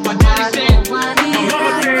 my daddy said, my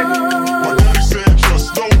mama said. My daddy said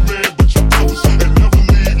trust no man but your brothers and never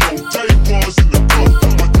leave your day ones in the gutter.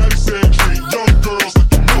 My daddy said treat young girls like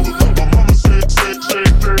your mother. My mama said. My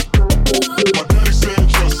daddy said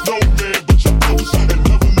trust no man but your brothers and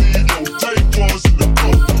never leave your day ones in the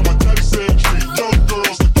gutter. My daddy said treat young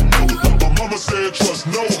girls like your mother. My mama said trust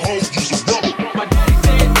no hoe, use a rubber. My daddy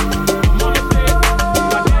said, my mama said,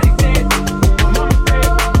 my daddy said, my mama said, my daddy said,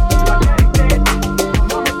 my mama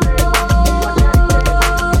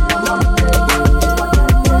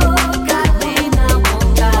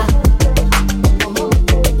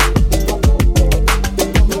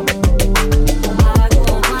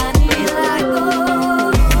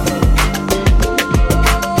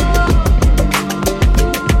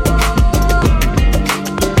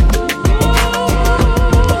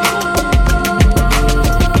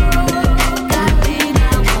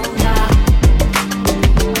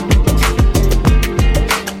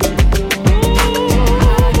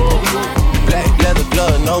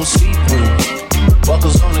no see-through.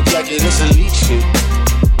 Buckles on the jacket, it's elite shit.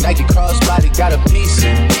 Nike crossbody got a piece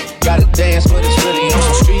in. Gotta dance, but it's really on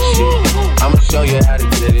some street shit. I'ma show you how to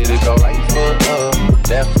get it. It go right foot up,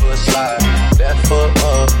 left foot slide, left foot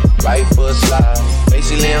up, right foot slide.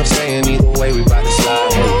 Basically, I'm saying either way, we bout to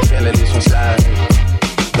slide. Hey, can't let this one slide.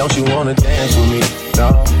 Don't you wanna dance with me?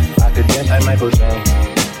 No, I could dance like Michael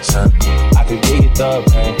Jackson. I could get you the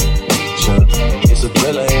pain. It's a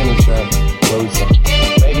thriller in the trap. Where we from?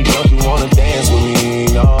 Baby, don't you wanna dance with me?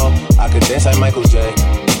 No, I could dance like Michael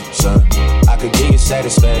Jackson. I could give you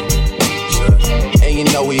satisfaction. And you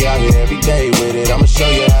know we out here every day with it. I'ma show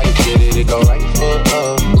you how to get it. It go right foot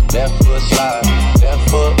up, left foot slide, left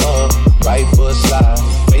foot up, right foot slide.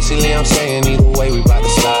 Basically, I'm saying either way, we bout to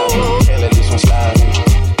slide. Can't let this one slide.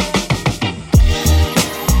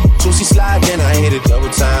 Juicy slide, then I hit it double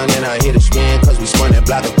time, then I hit it spin, cause we spun that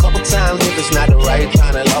block a couple times. If it's not the right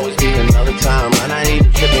time, it'll always be another time. I'm not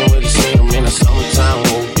even tripping with the same in the summertime,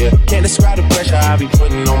 oh yeah. Can't describe the pressure I be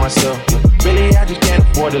putting on myself, yeah. Really, I just can't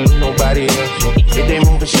afford to lose nobody else, yeah. If they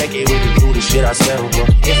moving shaky, we can do the shit ourselves, yeah.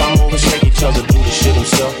 If I'm moving shaky, Chelsea do the shit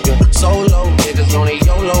himself, yeah. Solo, niggas only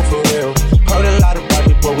YOLO for real. Heard a lot about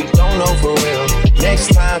it, but we don't know for real.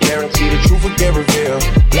 Next time, guarantee the truth will get revealed.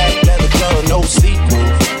 Black leather glove, no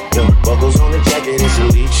see-through. Yeah, buckles on the jacket, it's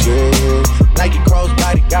elite shit. Nike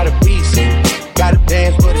crossbody got a piece in. Gotta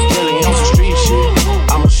dance, but it's really on some street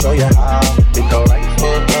shit. I'ma show you how. It go right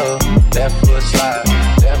foot up, left foot slide,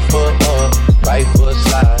 left foot up, right foot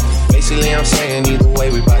slide. Basically, I'm saying either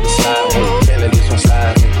way, we bout to slide. Can't let this one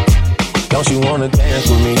slide. Don't you wanna dance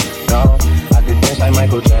with me? No, I could dance like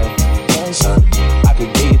Michael Jackson. I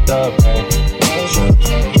could get you the pain.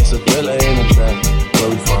 It's a thriller in the trap. Where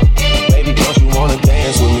we from? Baby, don't you wanna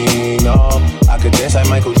dance with me? No, I could dance like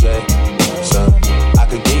Michael Jackson. I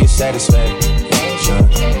could give you satisfaction.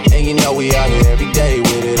 And you know we out here every day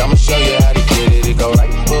with it. I'ma show you how to get it. It go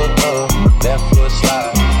right foot up, left foot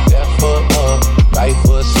slide, left foot up, right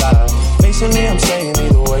foot slide. Facing me, I'm saying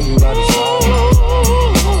either way you gotta slide.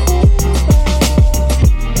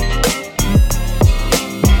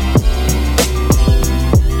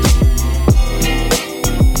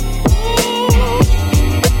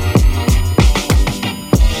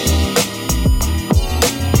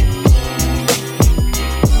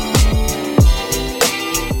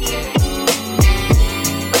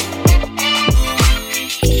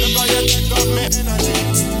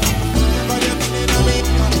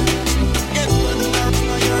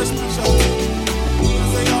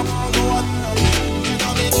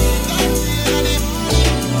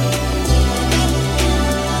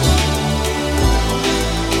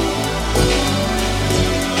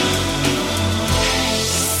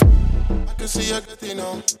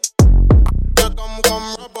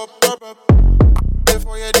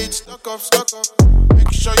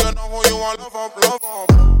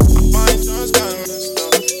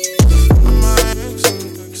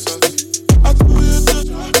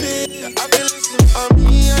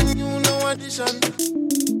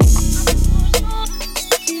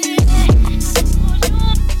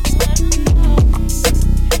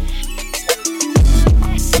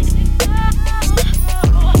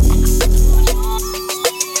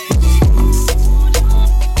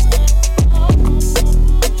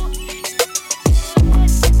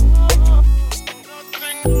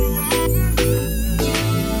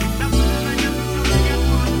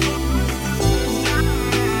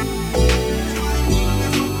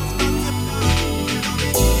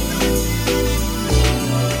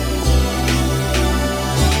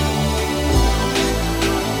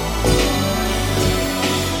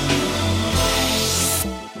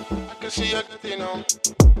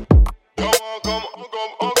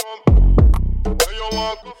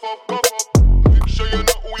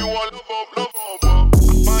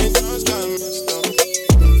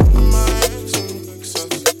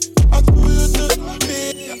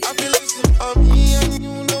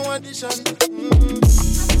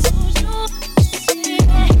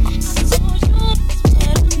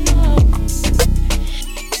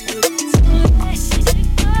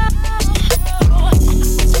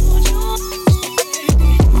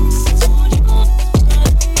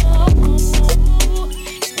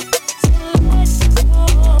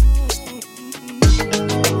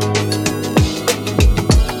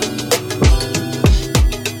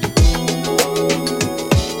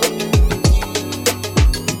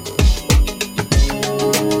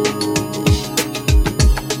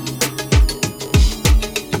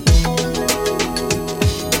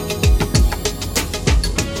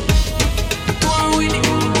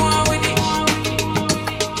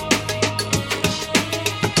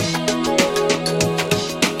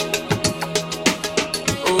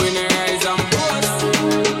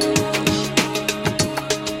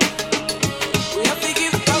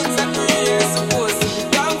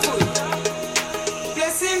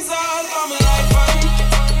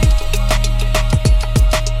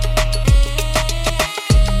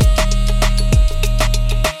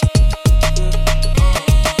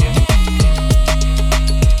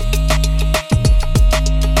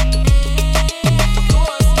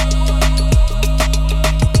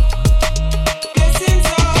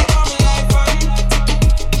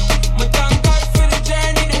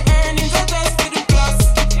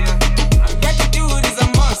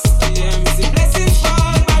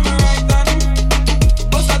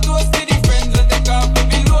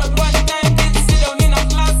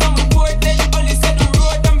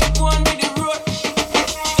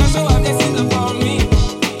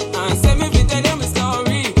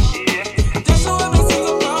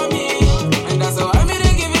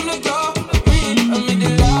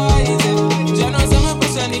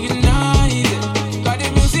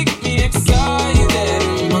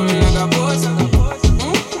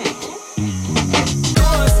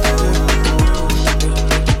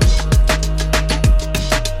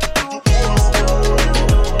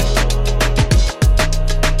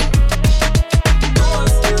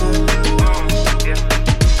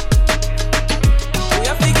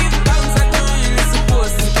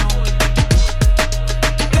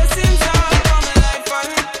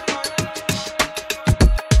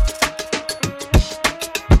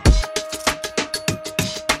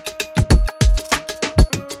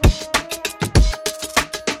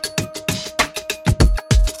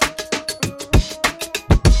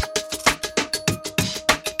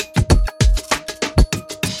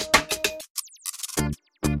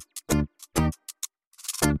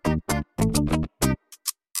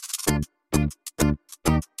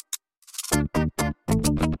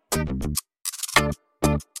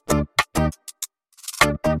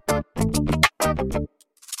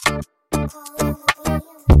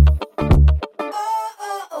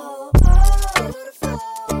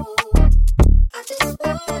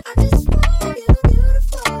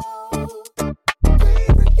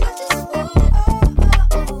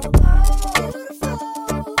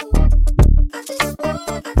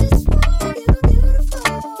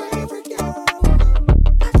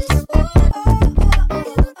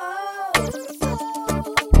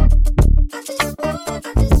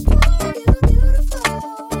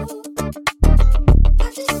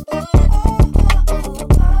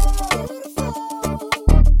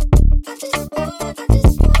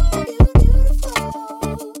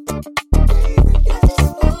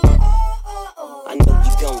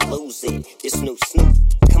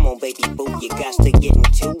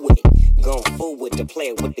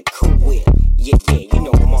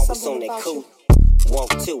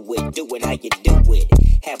 you do it.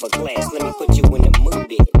 Have a glass, let me put you in the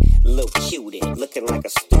mood. Little cutie, looking like a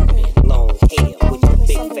student. Long hair with your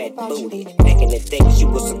big fat booty. Back in the days, you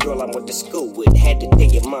was a girl I went to school with. Had to tell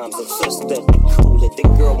your moms and sister to cool it. The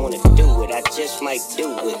girl wanna do it, I just might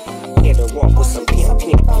do it. Hit her off with some pimp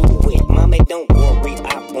fluid. Mommy, don't worry,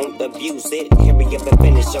 I won't abuse it. Hurry up and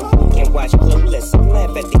finish so you can watch Clueless.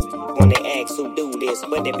 Laugh at these when they ask who do this,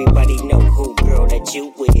 but everybody know who girl that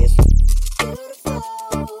you is.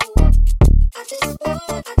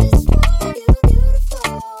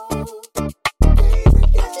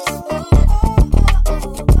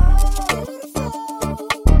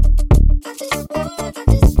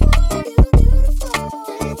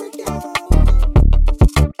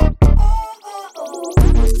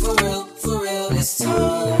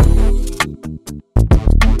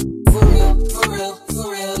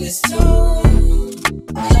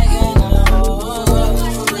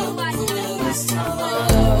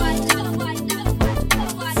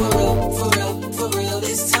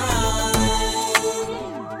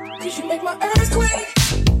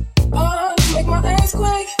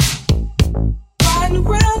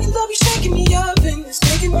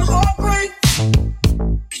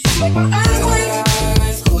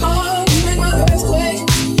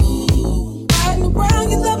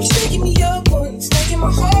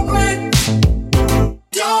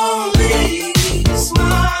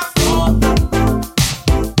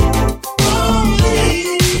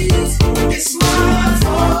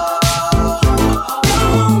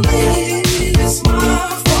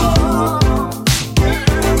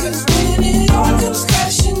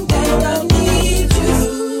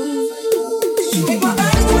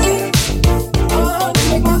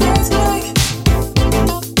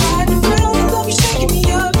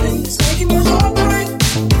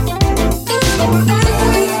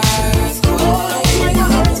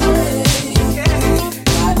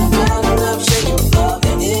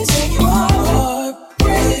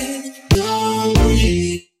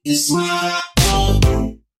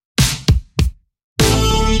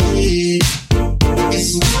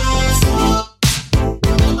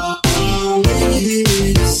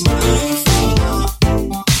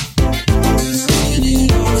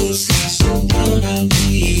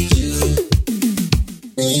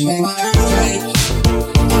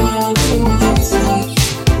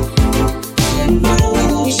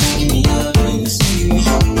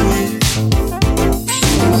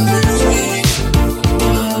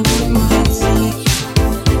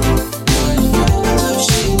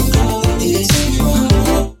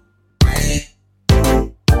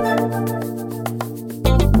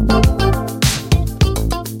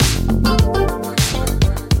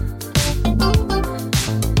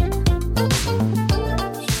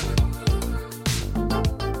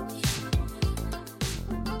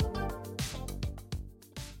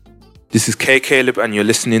 This is K Caleb and you're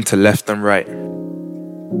listening to Left and Right.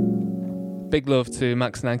 Big love to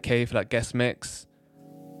Max 9K for that guest mix.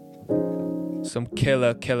 Some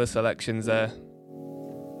killer selections there.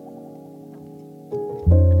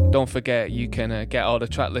 Don't forget you can get all the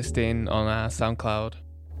track listing on our SoundCloud.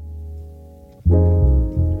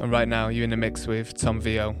 And right now you're in the mix with Tom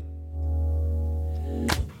Vio.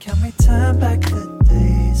 Can we turn back the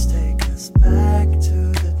days, take us back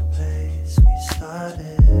to the place we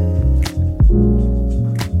started?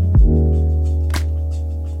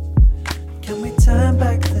 Can we turn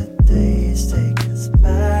back the days, take us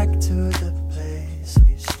back to the place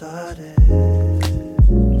we started?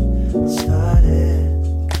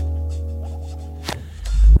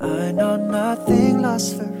 I know nothing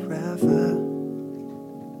lasts forever,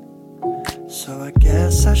 so I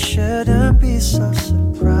guess I shouldn't be so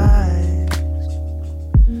surprised.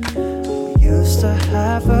 We used to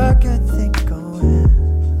have a good thing going,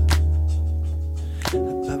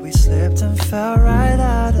 but we slipped and fell right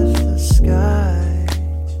out of the sky.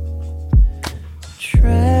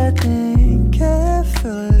 Treading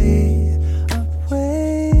carefully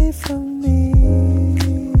away from me.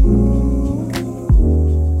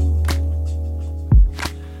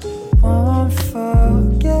 Won't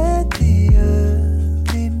forget the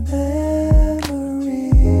early memories.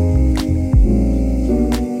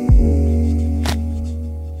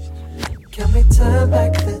 Can we turn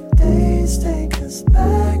back the days, take us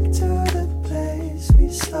back to the place we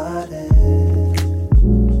started?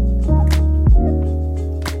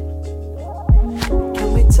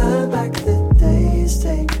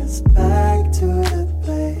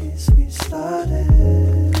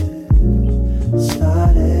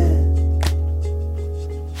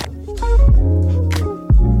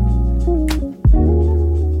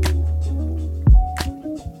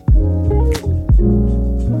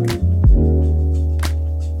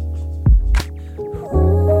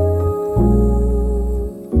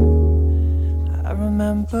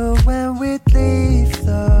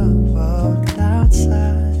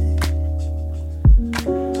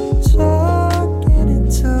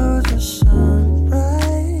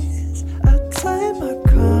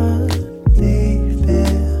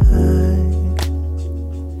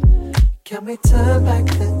 we turn back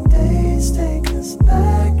the days, take us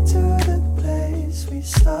back to the place we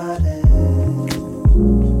started?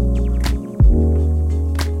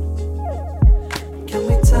 Can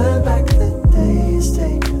we turn back the days,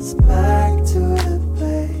 take us back to the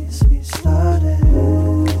place we started?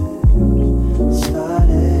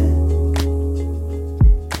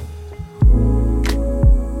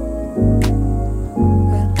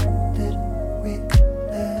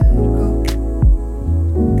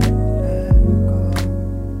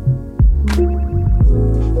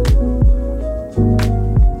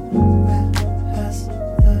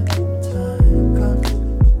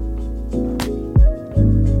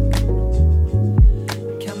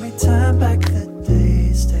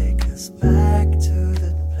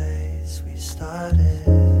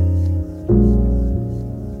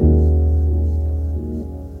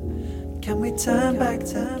 Turn back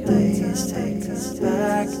the days, take us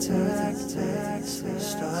back to the place we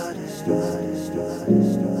started.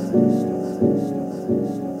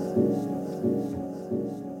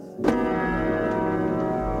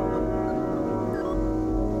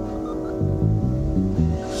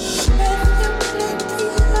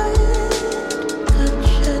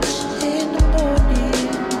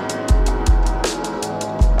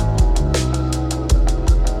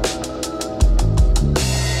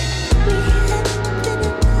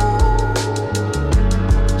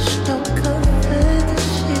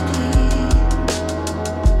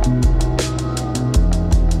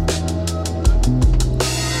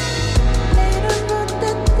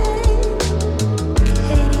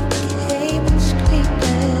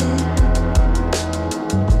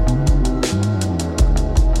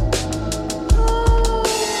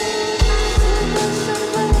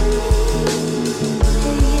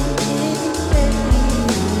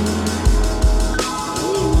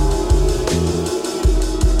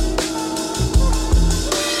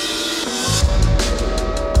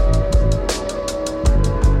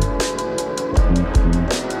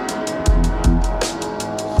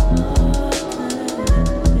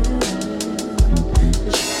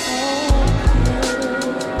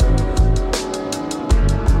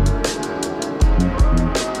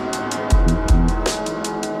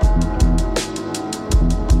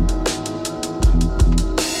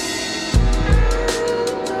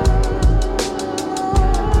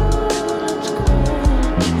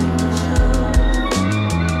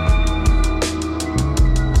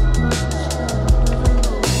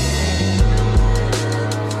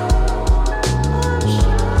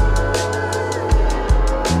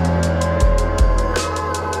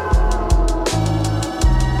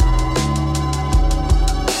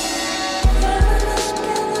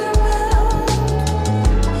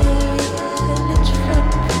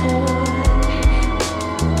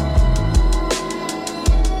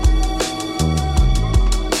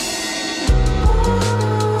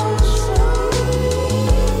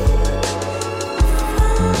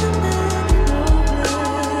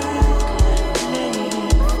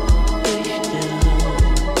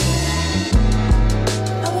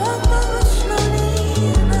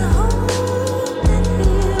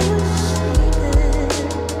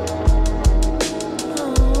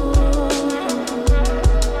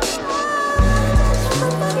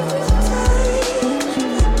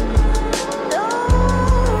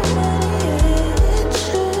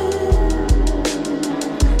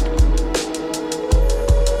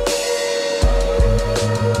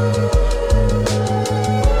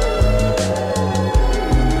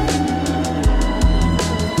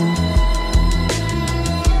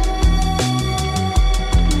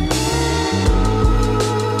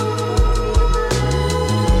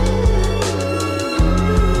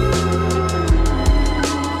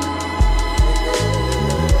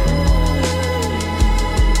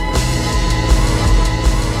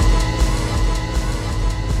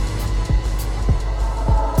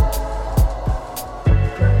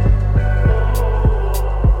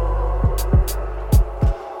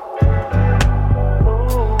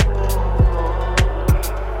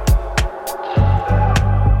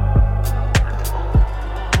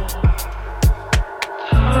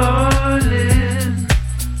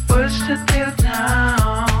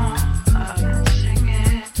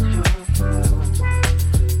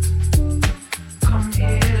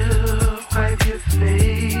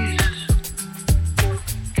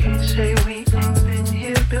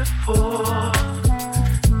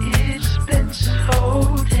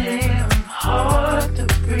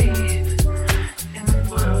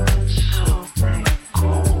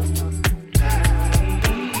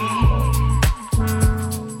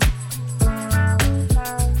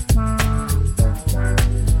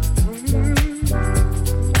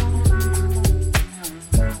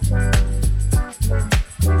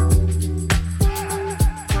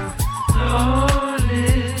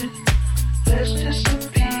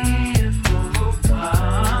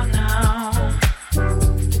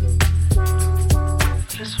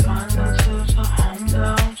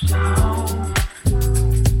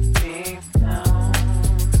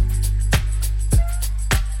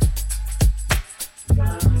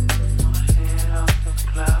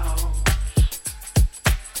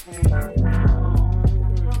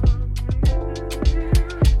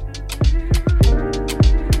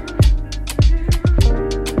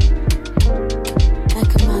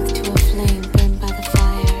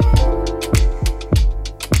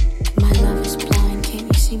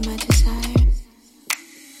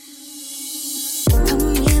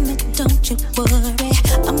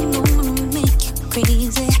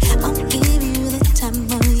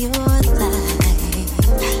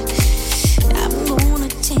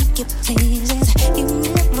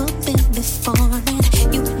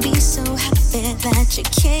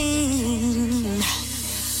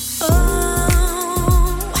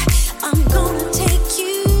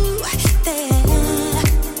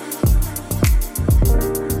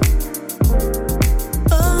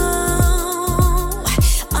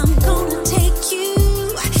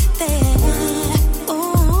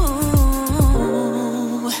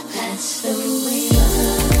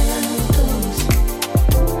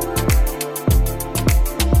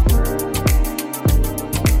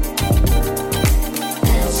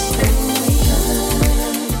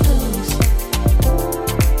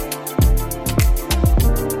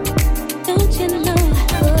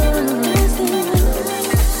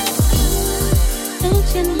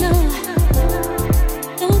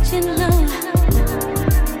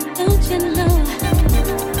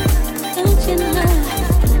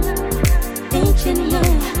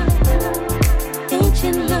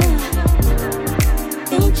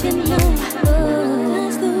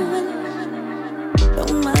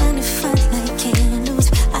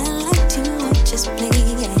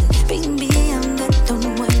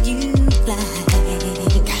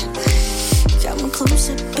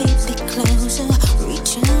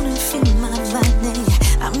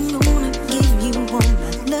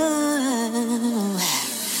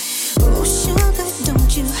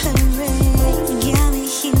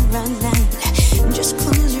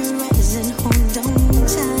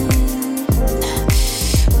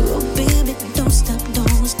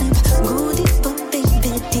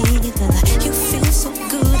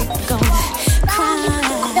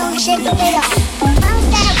 shake it off. I'm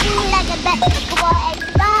that woo like a basketball and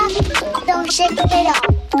rock. Don't shake it off.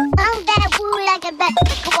 I'm that woo like a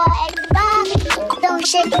basketball and rock. Don't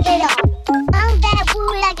shake it off. I'm that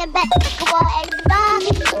woo like a basketball and rock.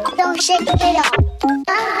 Don't shake it off.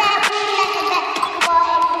 I'm that woo like a basketball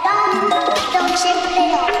and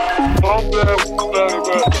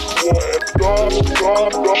rock.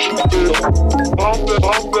 Don't shake it off. I'm that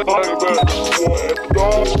woo like a basketball and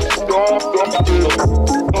rock. Don't shake it off. I'm that like a basketball and rock. Don't shake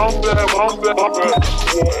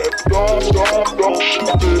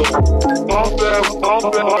it off. I'm that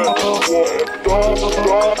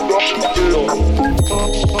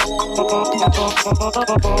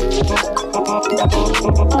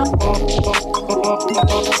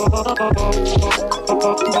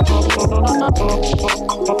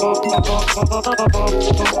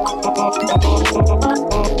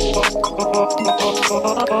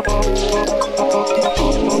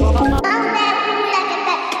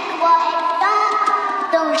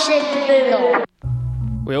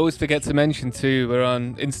We always forget to mention too, we're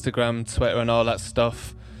on Instagram, Twitter and all that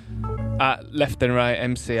stuff at Left and Right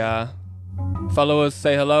MCR. Follow us,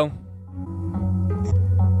 say hello.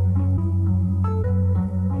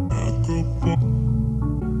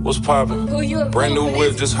 What's poppin'? Brand new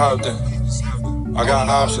whip, just hopped in. I got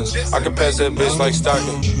options. I can pass that bitch like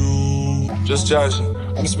Stockton. Just joshing.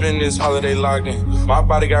 I'm spending this holiday locked in. My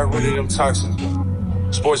body got rid of them toxins.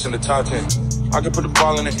 Sports in the top 10. I can put the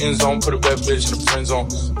ball in the end zone, put a bad bitch in the friend zone.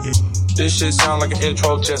 This shit sound like an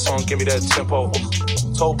intro jet song, give me that tempo.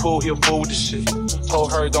 Told Pool he a fool with this shit.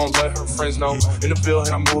 Told her don't let her friends know. In the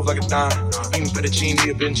building I move like a dime. Eating fettuccine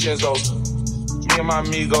at Vincenzo's. Me and my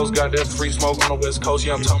amigos got that free smoke on the West Coast.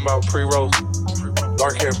 Yeah, I'm talking about pre-rolls.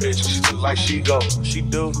 Dark hair bitch, she look like she go. She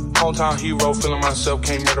do. Hometown hero, feeling myself,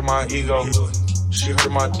 can't murder my ego. She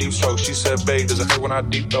heard my deep stroke, she said, babe, does it hurt when I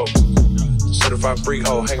deep throat? Certified freak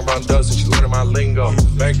hoe, hang around dust and she learning my lingo.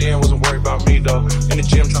 Back then, wasn't worried about me though. In the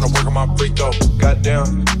gym, trying to work on my freak though.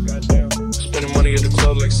 Goddamn. Spending money at the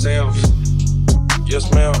club like Sam's.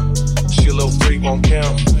 Yes, ma'am. She a little freak, won't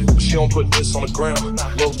count. But she don't put this on the ground.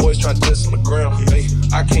 Little boys try this on the ground. Hey,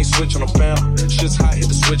 I can't switch on the fan. Shit's hot, hit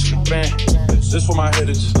the switch in the fan. This where my head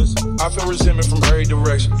is. I feel resentment from every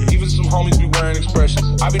direction. Even some homies be wearing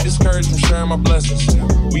expressions. I be discouraged from sharing my blessings.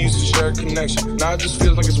 We used to share a connection. Now it just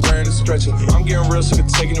feels like it's wearing and stretching. I'm getting real sick of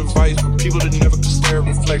taking advice from people that never can stare at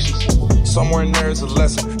reflections. Somewhere in there is a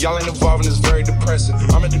lesson. Y'all ain't involved and it's very depressing.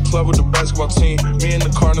 I'm at the club with the basketball team. Me and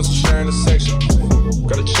the Cardinals are sharing a section.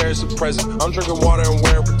 Gotta cherish the present. I'm drinking water and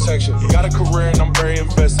wearing protection. Got a career and I'm very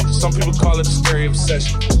invested. Some people call it a scary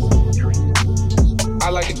obsession. I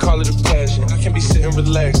like to call it a passion. I can be sitting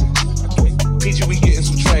relaxing. PG, we getting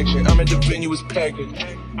some traction. I'm at the venue, it's packed.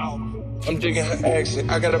 I'm digging her accent.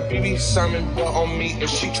 I got a BB Simon belt on me. If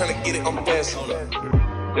she tryna get it, I'm passing.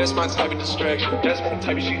 That's my type of distraction. That's my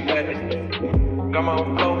type of shit that. Got my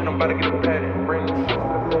own flow and I'm about to get a pattern. Bring it.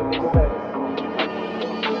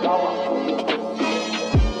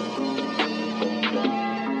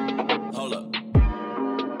 Hold up.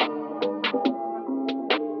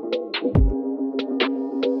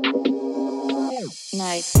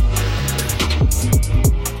 Nice.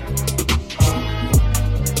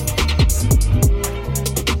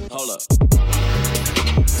 Hold up.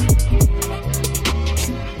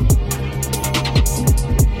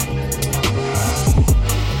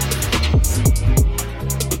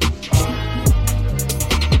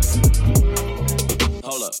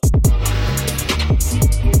 Hold up.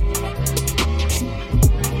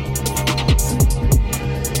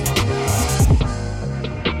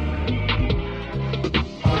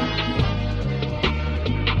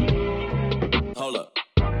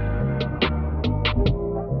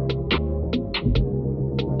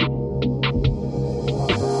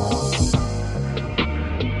 Hold up.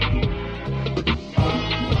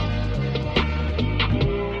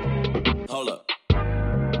 Hold up.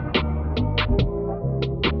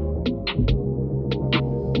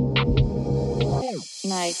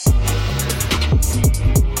 Nice.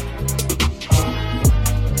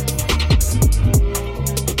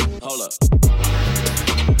 Hold up.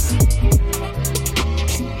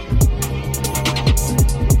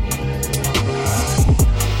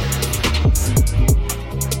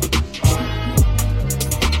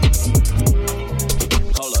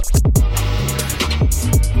 Hold up.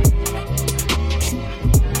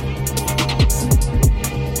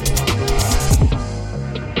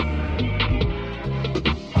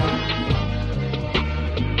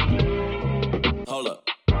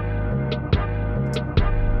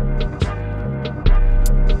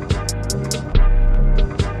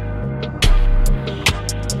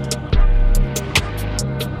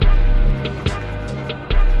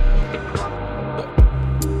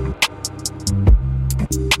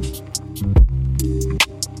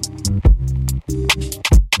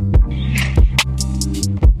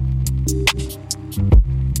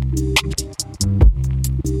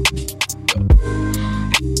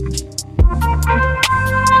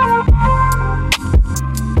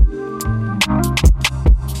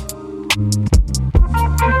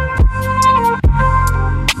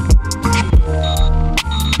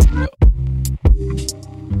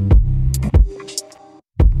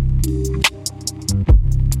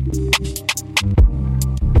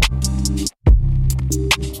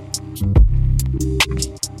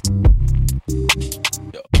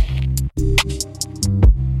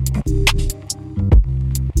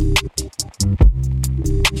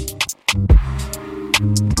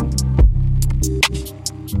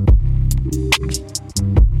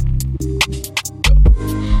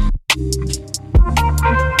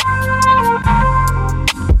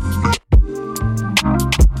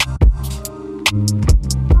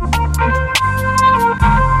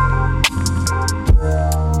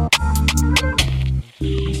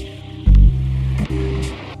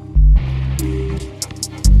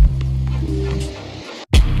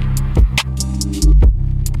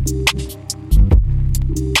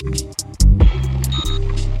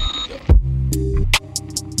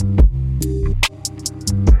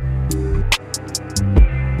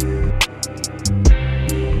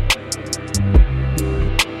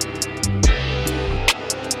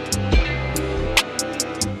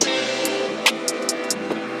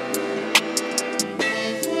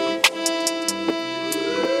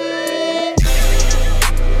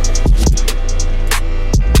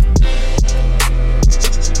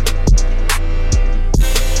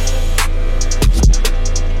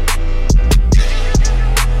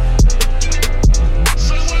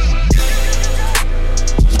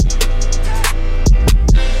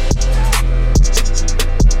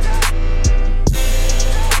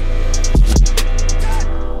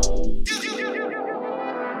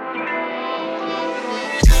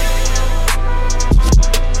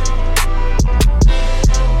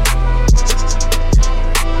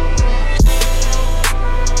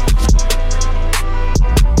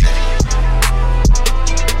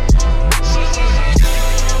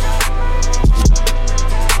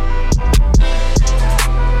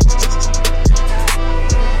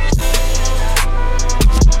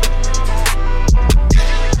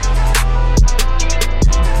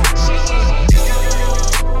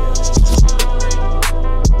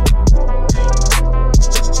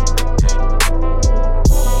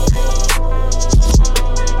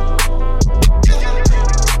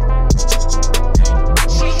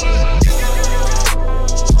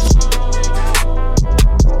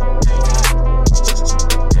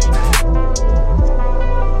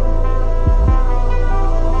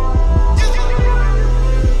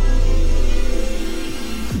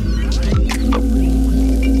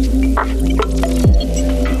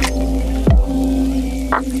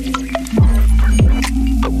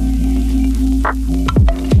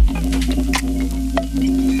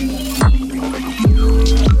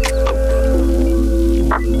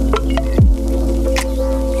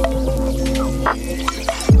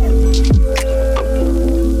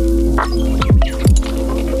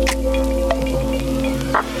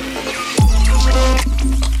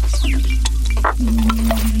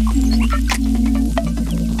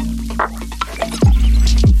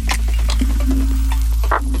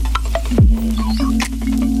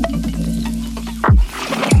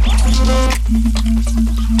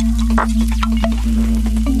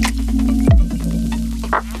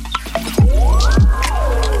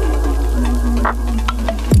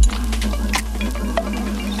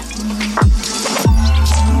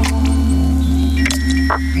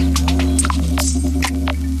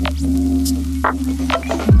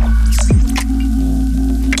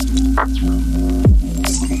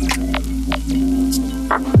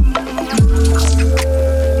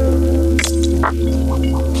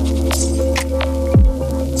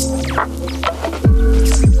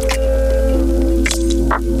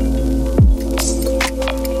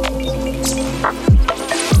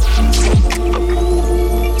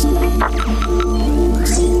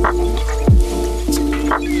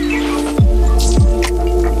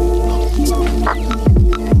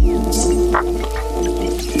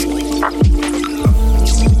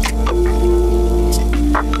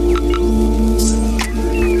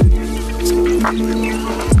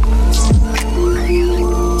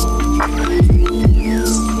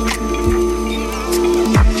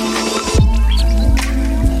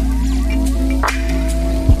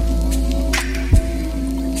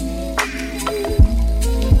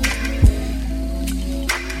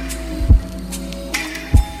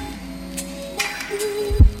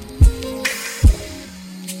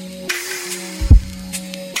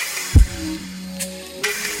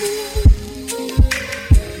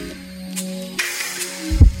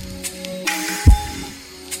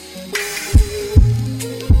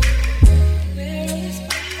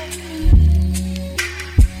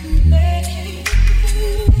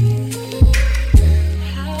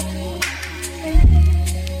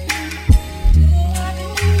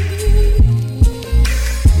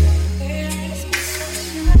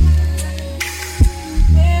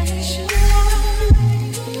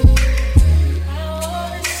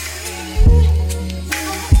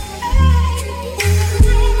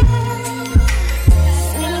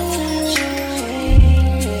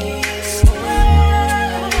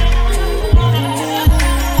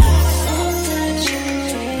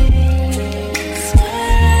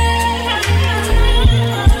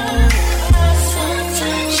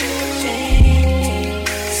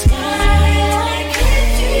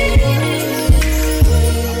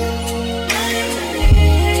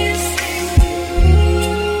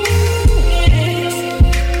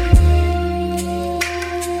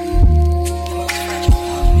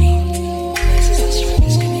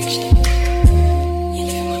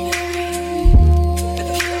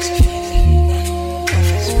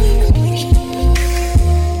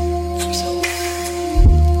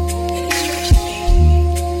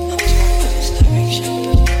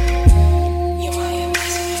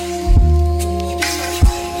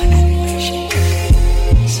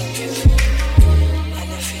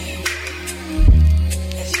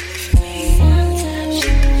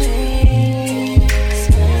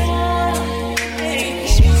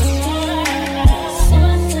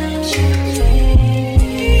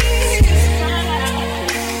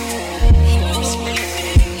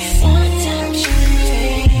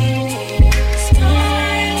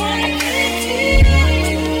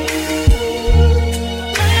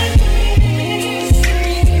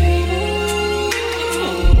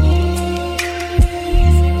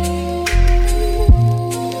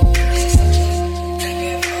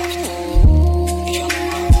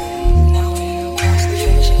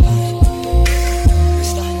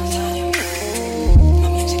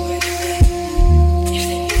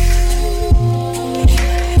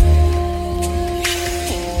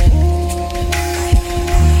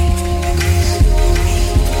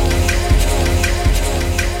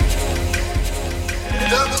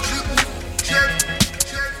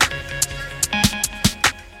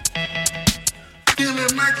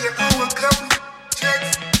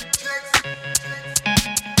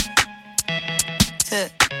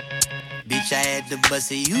 Bitch, I had to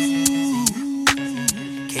bust it, you.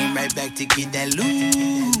 Came right back to get that loot.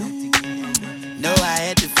 No, I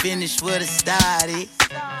had to finish what I started.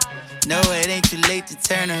 No, it ain't too late to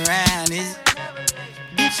turn around.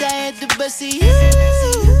 Bitch, I had to bust it, you.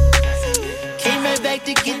 Came right back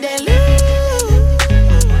to get that loot.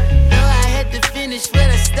 No, I had to finish what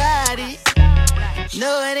I started.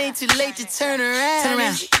 No, it ain't too late to turn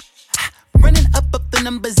around. Running up the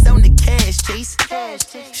numbers on the cash chase.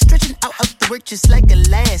 Stretching out the work just like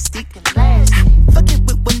elastic. Fucking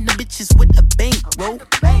with one of the bitches with a bankroll.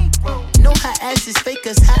 Know her ass is fake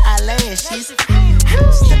cause her eyelashes.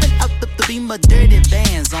 Stepping out the beam of dirty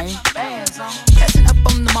bands on. Catching up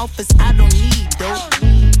on them offers I don't need though.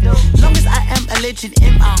 Long as I am a legend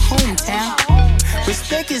in my hometown.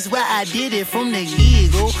 Respect is where I did it from the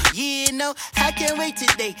get-go. Yeah, no, I can't wait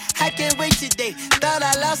today. I can't wait today. Thought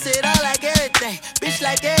I lost it all like everything. Bitch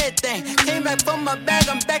like everything. like for my bag,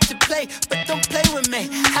 I'm back to play. But don't play with me.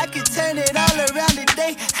 I can turn it all around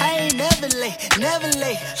today. I ain't never late, never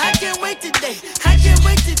late. I can't wait today. I can't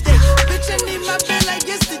wait today. Bitch, I need my bed like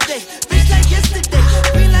yesterday. Bitch, like yesterday.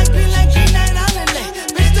 Green like green night all in late.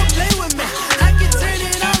 Bitch, don't play with me. I can turn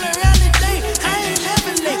it all around today. I ain't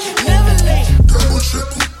never late, never late. Double,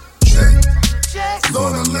 triple, check.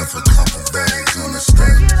 Gonna left a couple bags on the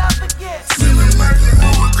street. Feeling like I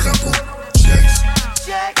owe a couple checks.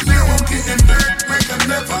 Now I'm getting back like I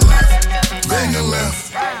never left. Bang a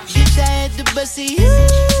left. Bitch, I had to bust it, you.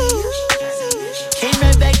 Came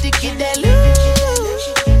right back to get that loot.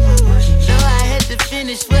 No, I had to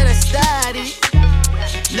finish what I started.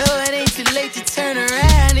 No, it ain't too late to turn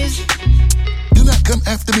around, is it? Do not come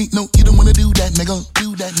after me, no, you don't wanna do that, nigga.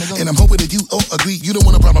 Do that, nigga. And I'm hoping that you all agree, you don't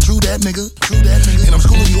want a problem. True that, nigga. True that, nigga. And I'm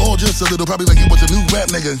schooling you all just a little, probably like you was a new rap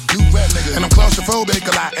nigga. New rap nigga. And I'm claustrophobic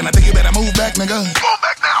a lot, and I think you better move back, nigga. Move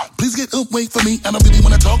back now. Please get up, wait for me. I don't really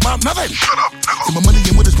wanna talk about nothing. Shut up, nigga. See my money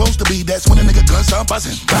and what it's supposed to be. That's when a nigga guns start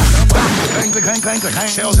buzzing. Clang, clang, clang, clang.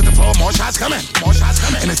 Shells hit the floor, more shots coming. More shots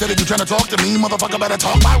coming. And instead of you trying to talk to me, motherfucker better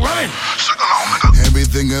talk by running. Sugar on, nigga.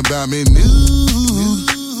 Everything about me new.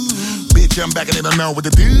 Bitch, I'm back in it, I know what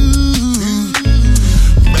to do.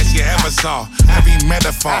 Best you ever saw. Every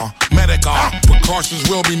metaphor, medical precautions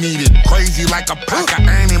will be needed. Crazy like a pack of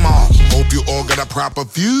animal. Hope you all got a proper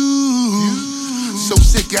view. So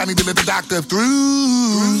sick, I need to let the doctor through.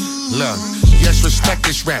 Look, yes, respect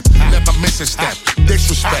this rap. Never miss a step.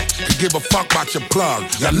 Disrespect. To give a fuck about your plug.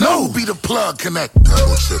 You know, be the plug connect.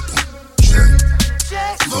 Double, triple, check.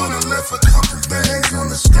 Gonna left a couple bags on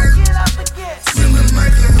the street. Feeling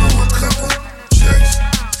like I owe a couple checks.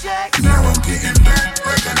 Now I'm getting back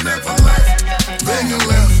like I never left. Bang a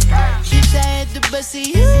left. Bitch, I had to bust it,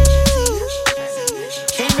 you.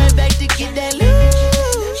 Came right back to get that loot.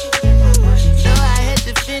 No, I had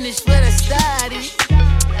to finish what I started.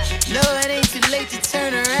 No, it ain't too late to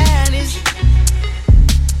turn around, is it?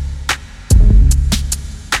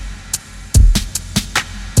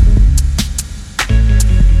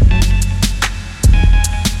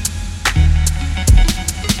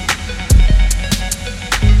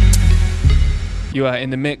 You are in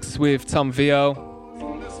the mix with Tom Vio.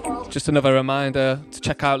 Just another reminder to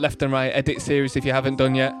check out Left and Right edit series if you haven't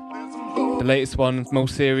done yet. The latest one,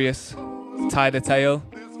 most serious, Tie the Tail.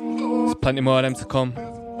 There's plenty more of them to come.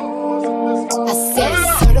 I said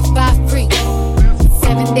certified free,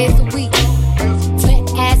 7 days a week. Flat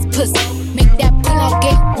ass pussy, make that pull out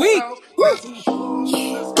get weak.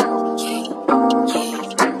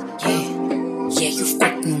 Yeah, you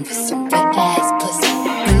fucking with some fat ass pussy.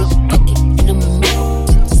 Bring a bucket and a mop,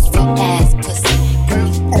 this fat ass pussy. Give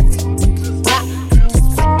me everything you got, this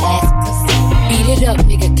fat ass pussy. Beat it up,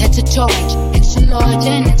 nigga, catch a charge. Extra large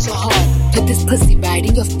and extra hard. Put this pussy right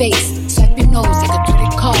in your face. Swipe your nose like a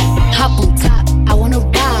credit card. Hop on top, I wanna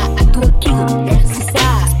ride. I do a giggle, dance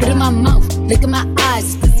inside. Spit in my mouth, look in my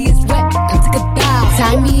eyes. This pussy is wet, come take a dive.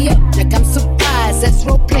 Tie me up like I'm surprised. That's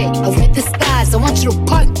roleplay, I read the skies. I want you to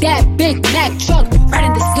park that Big Mac truck right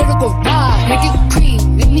in this lyrical ride. Make it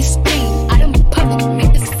cream, make me scream. I don't public,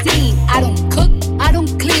 make the scene. I don't cook, I don't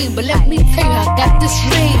clean, but let me tell you, I got this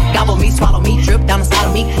ring. Gobble me, swallow me, drip down the side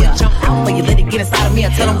of me. Quick jump out for you, let it get inside of me. I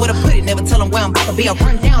tell them where to put it, never tell them where I'm about to be. I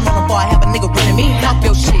run down on them before I have a nigga running me. Knock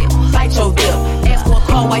your shit, bite your lip. Ask for a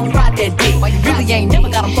call while you ride that dick. Why you really ain't never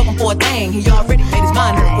got him fucking for a thing. He already made his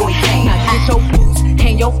mind up before he came. Now get your boots,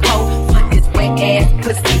 hang your coat. Fuck this wet ass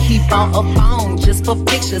pussy. He found a phone just for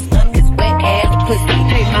pictures of his wet ass pussy.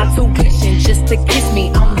 Pay my tuition just to kiss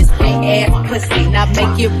me on this wet ass pussy. Now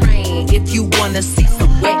make it rain if you wanna see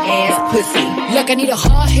some wet ass pussy. Look, I need a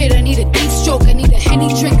hard hit, I need a deep stroke, I need a Henny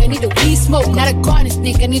drink, I need a weed smoke, not a garden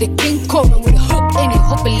snake, I need a king cobra with a hook in it,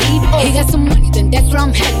 hope it lead. Oh, he got some money, then that's where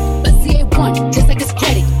I'm headed. But CA1, just like his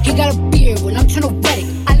credit. He got a beard when I'm trying to wet it.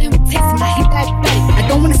 I let him taste my heat diabetic. I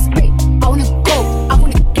don't wanna spit, I wanna go, I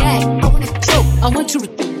wanna gag, I wanna choke, I want you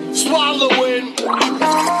to swallowing,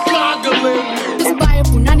 goggling. This fire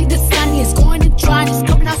Punani, the sunny is going to dry, it's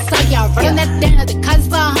coming outside, yeah, I run that down, the cuz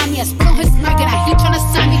behind me, I spit on his mic and I heat trying to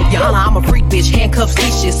sign me. Yana, I'm a freak bitch, handcuffs,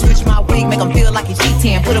 leashes. Switch my wig, make him feel like he's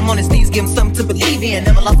G10. Put him on his knees, give him something to believe in.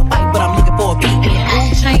 Never lost a fight, but I'm looking for a beat. And your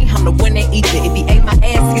own chain, I'm the one that eats it. If he ate my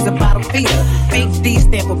ass, he's a bottom feeder. Big D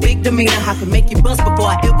stand for big demeanor. I can make you bust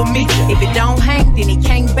before I ever meet you. If it don't hang, then he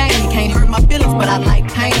can't bang. He can't hurt my feelings, but I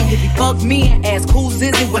like pain. If he fuck me and ask who's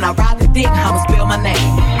is it when I ride the dick, I'ma spell my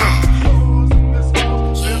name.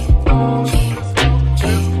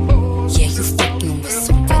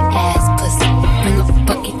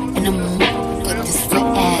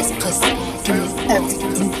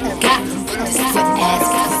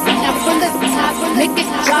 nigga,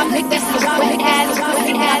 drop niggas, drop it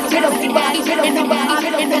ass, get up,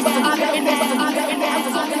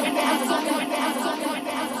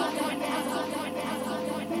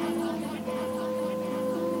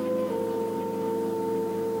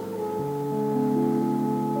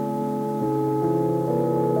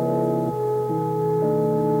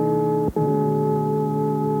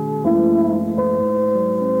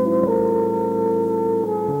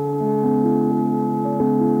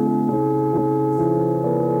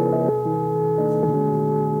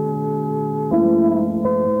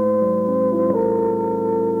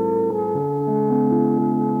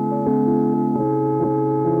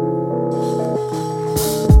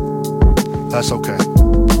 That's okay.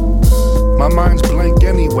 My mind's blank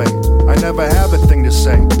anyway. I never have a thing to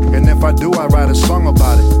say. And if I do, I write a song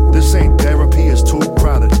about it. This ain't therapy, it's too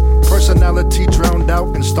crowded. Personality drowned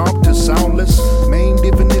out and stomped to soundless. Maimed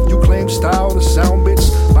even if you claim style to sound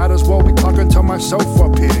bits. Might as well be talking to myself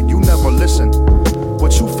up here. You never listen.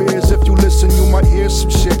 What you fear is if you listen, you might hear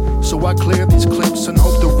some shit. So I clear these clips and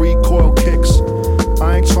hope the recoil kicks.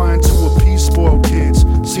 I ain't trying to appease spoiled kids.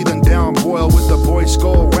 See them down boil with the boy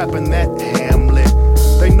skull rapping that Hamlet.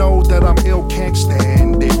 They know that I'm ill, can't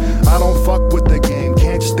stand it. I don't fuck with the game,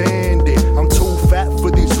 can't stand it. I'm too fat for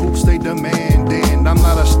these hoops they demanding. I'm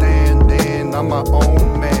not a stand-in, I'm my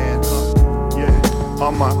own man. Yeah,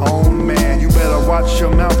 I'm my own man. You better watch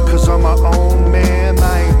your mouth, cause I'm my own man.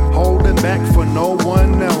 I ain't holding back for no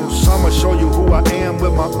one else. I'ma show you who I am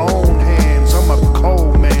with my own hands. I'm a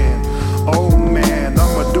cold man, oh man.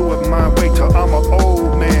 I'ma do it my way till I'm an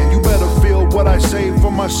old man. You better feel what I say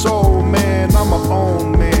for my soul, man. I'm my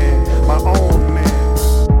own man, my own man.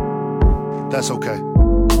 That's okay.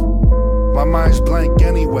 My mind's blank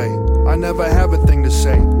anyway. I never have a thing to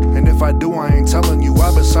say. And if I do, I ain't telling you.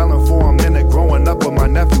 I've been silent for a minute growing up with my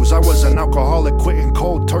nephews. I was an alcoholic, quitting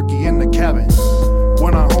cold turkey in the cabin.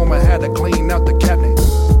 When I home, I had to clean out the cabinet.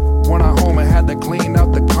 When I home, I had to clean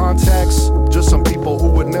out the contacts. Just some people who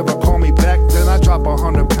would never call me back. Then I drop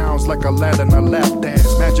 100 pounds like a lad in a lap dance.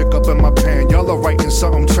 Magic up in my pan, y'all are writing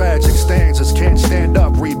something tragic. Stanzas can't stand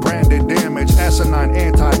up, rebranded damage. Asinine,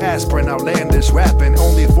 anti-aspirin, outlandish rapping.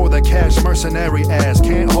 Only for the cash, mercenary ass.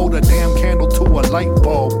 Can't hold a damn candle to a light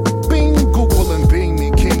bulb. Bing, Google and Bing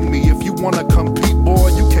me, king me. If you wanna compete, boy,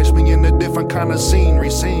 you catch me in a different kind of scenery.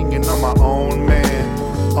 Singing, I'm my own man.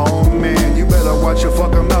 Oh man, you better watch your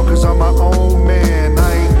fucking mouth, cause I'm my own man.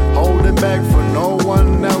 I ain't holding back for no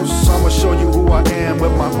one else. I'ma show you who I am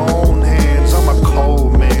with my own hands. I'm a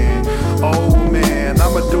cold man, oh man.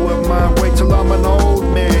 I'ma do it my way till I'm an old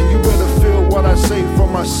man. You better feel what I say for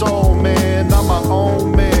my soul, man. I'm my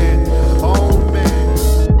own man, own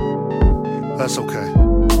man. That's okay.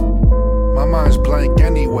 My mind's blank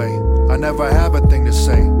anyway. I never have a thing to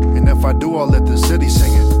say. And if I do, I'll let the city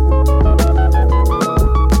sing it.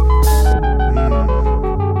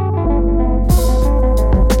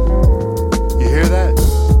 Hear that?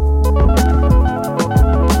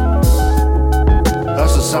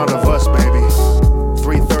 That's the sound of us, baby.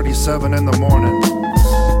 3:37 in the morning.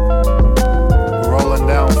 Rolling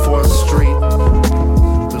down 4th Street.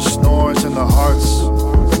 The snores in the hearts.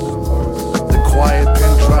 The quiet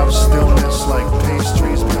pin drop stillness like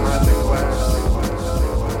pastries behind the glass.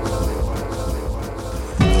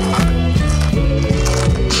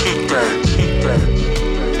 Keep that, keep that.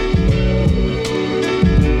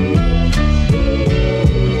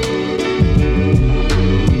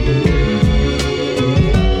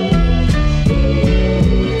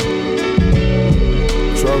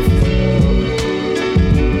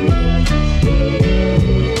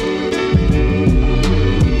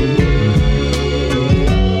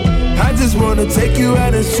 Wanna take you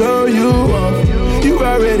out and show you off. You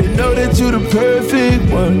already know that you the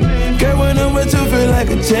perfect one. Girl, when I'm with you, feel like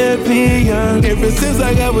a champion. Ever since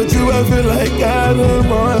I got with you, I feel like I done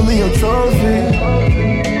won me a trophy.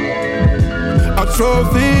 A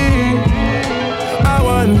trophy. I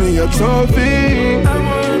want me a trophy.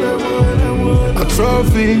 A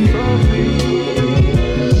trophy.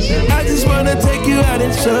 I just wanna take you out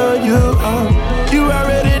and show you off. You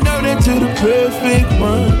already know that you the perfect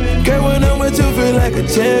one. Girl, when I'm with you, feel like a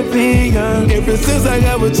champion. Ever since I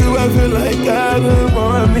got with you, I feel like I done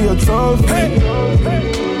won me a trophy. Hey.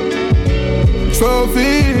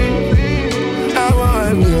 Trophy. I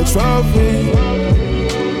want me a trophy.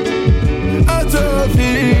 A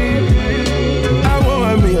trophy. I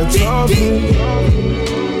want me a trophy.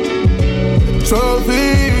 Trophy.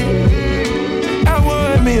 I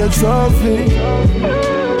want me a trophy.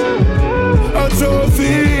 A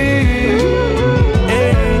trophy.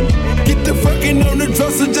 Fucking on the drum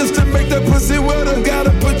closer just to make that pussy wetter.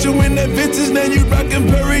 Gotta put you in that vintage, now you rockin'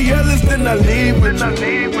 Perrielas, then I leave with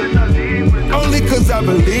you. Only cause I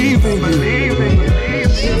believe in you.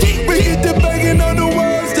 We get the banging on the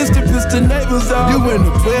walls just to piss the neighbors off. You in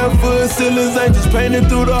the 12-foot ceilings, ain't just painting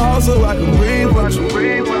through the hall so I can breathe with you.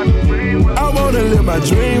 I wanna live my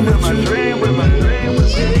dream with you.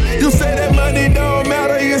 You say that money don't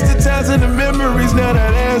matter, it's the times and the memories. Now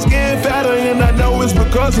that ass getting fatter and I know it's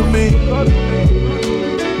because of me.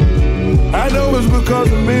 I know it's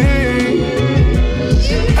because of me.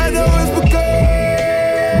 I know it's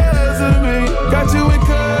because of me. Got you in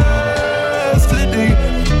custody.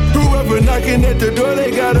 Whoever knocking at the door,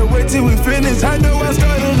 they gotta wait till we finish. I know I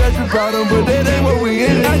started at the bottom, but that ain't what we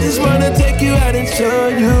in. I just wanna take you out and show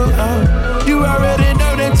you out. You already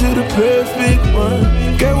know that you're the perfect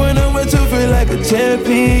one. Girl, when I'm with you, feel like a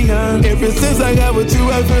champion. Ever since I got with you,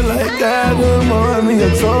 I feel like I don't want me a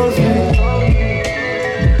trophy.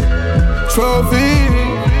 Trophy,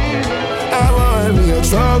 I want me a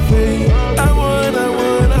trophy. I want a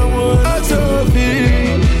trophy.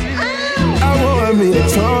 I want me a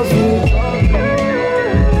trophy.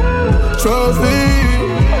 Trophy,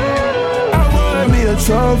 I want me a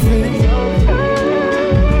trophy.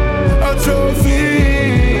 A trophy.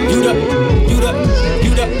 You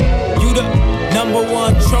the number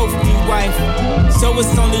one trophy wife. So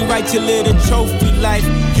it's only right you live a trophy life.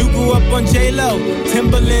 You grew up on J-Lo,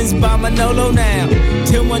 Timberlands by Manolo now.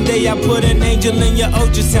 Till one day I put an angel in your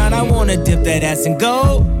ultrasound. I wanna dip that ass in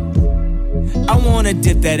gold. I wanna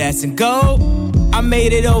dip that ass in gold. I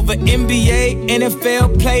made it over NBA, NFL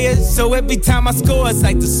players. So every time I score, it's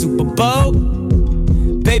like the Super Bowl.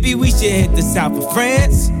 Baby, we should hit the south of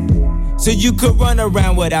France, so you could run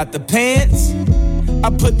around without the pants. I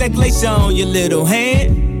put that glacier on your little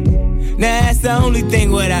hand. Now that's the only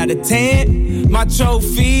thing without a tan. My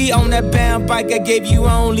trophy on that bound bike, I gave you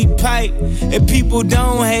only pipe. If people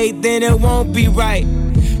don't hate, then it won't be right.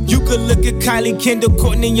 You could look at Kylie, Kendall,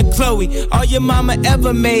 Courtney, and Chloe. All your mama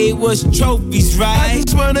ever made was trophies, right? I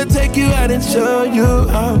just wanna take you out and show you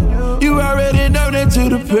out. You already know that you're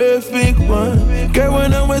the perfect one. Girl,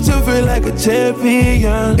 when I'm with you, feel like a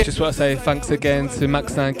champion. Just want to say thanks again to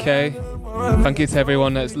Max 9K. Thank you to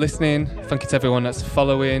everyone that's listening. Thank you to everyone that's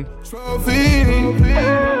following. Trophy,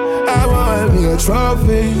 I want me a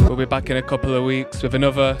trophy. We'll be back in a couple of weeks with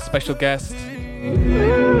another special guest.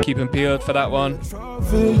 Keep them peeled for that one.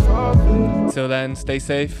 Till then, stay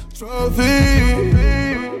safe. Trophy,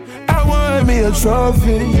 I want me a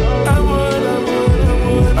trophy. I want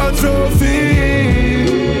a trophy.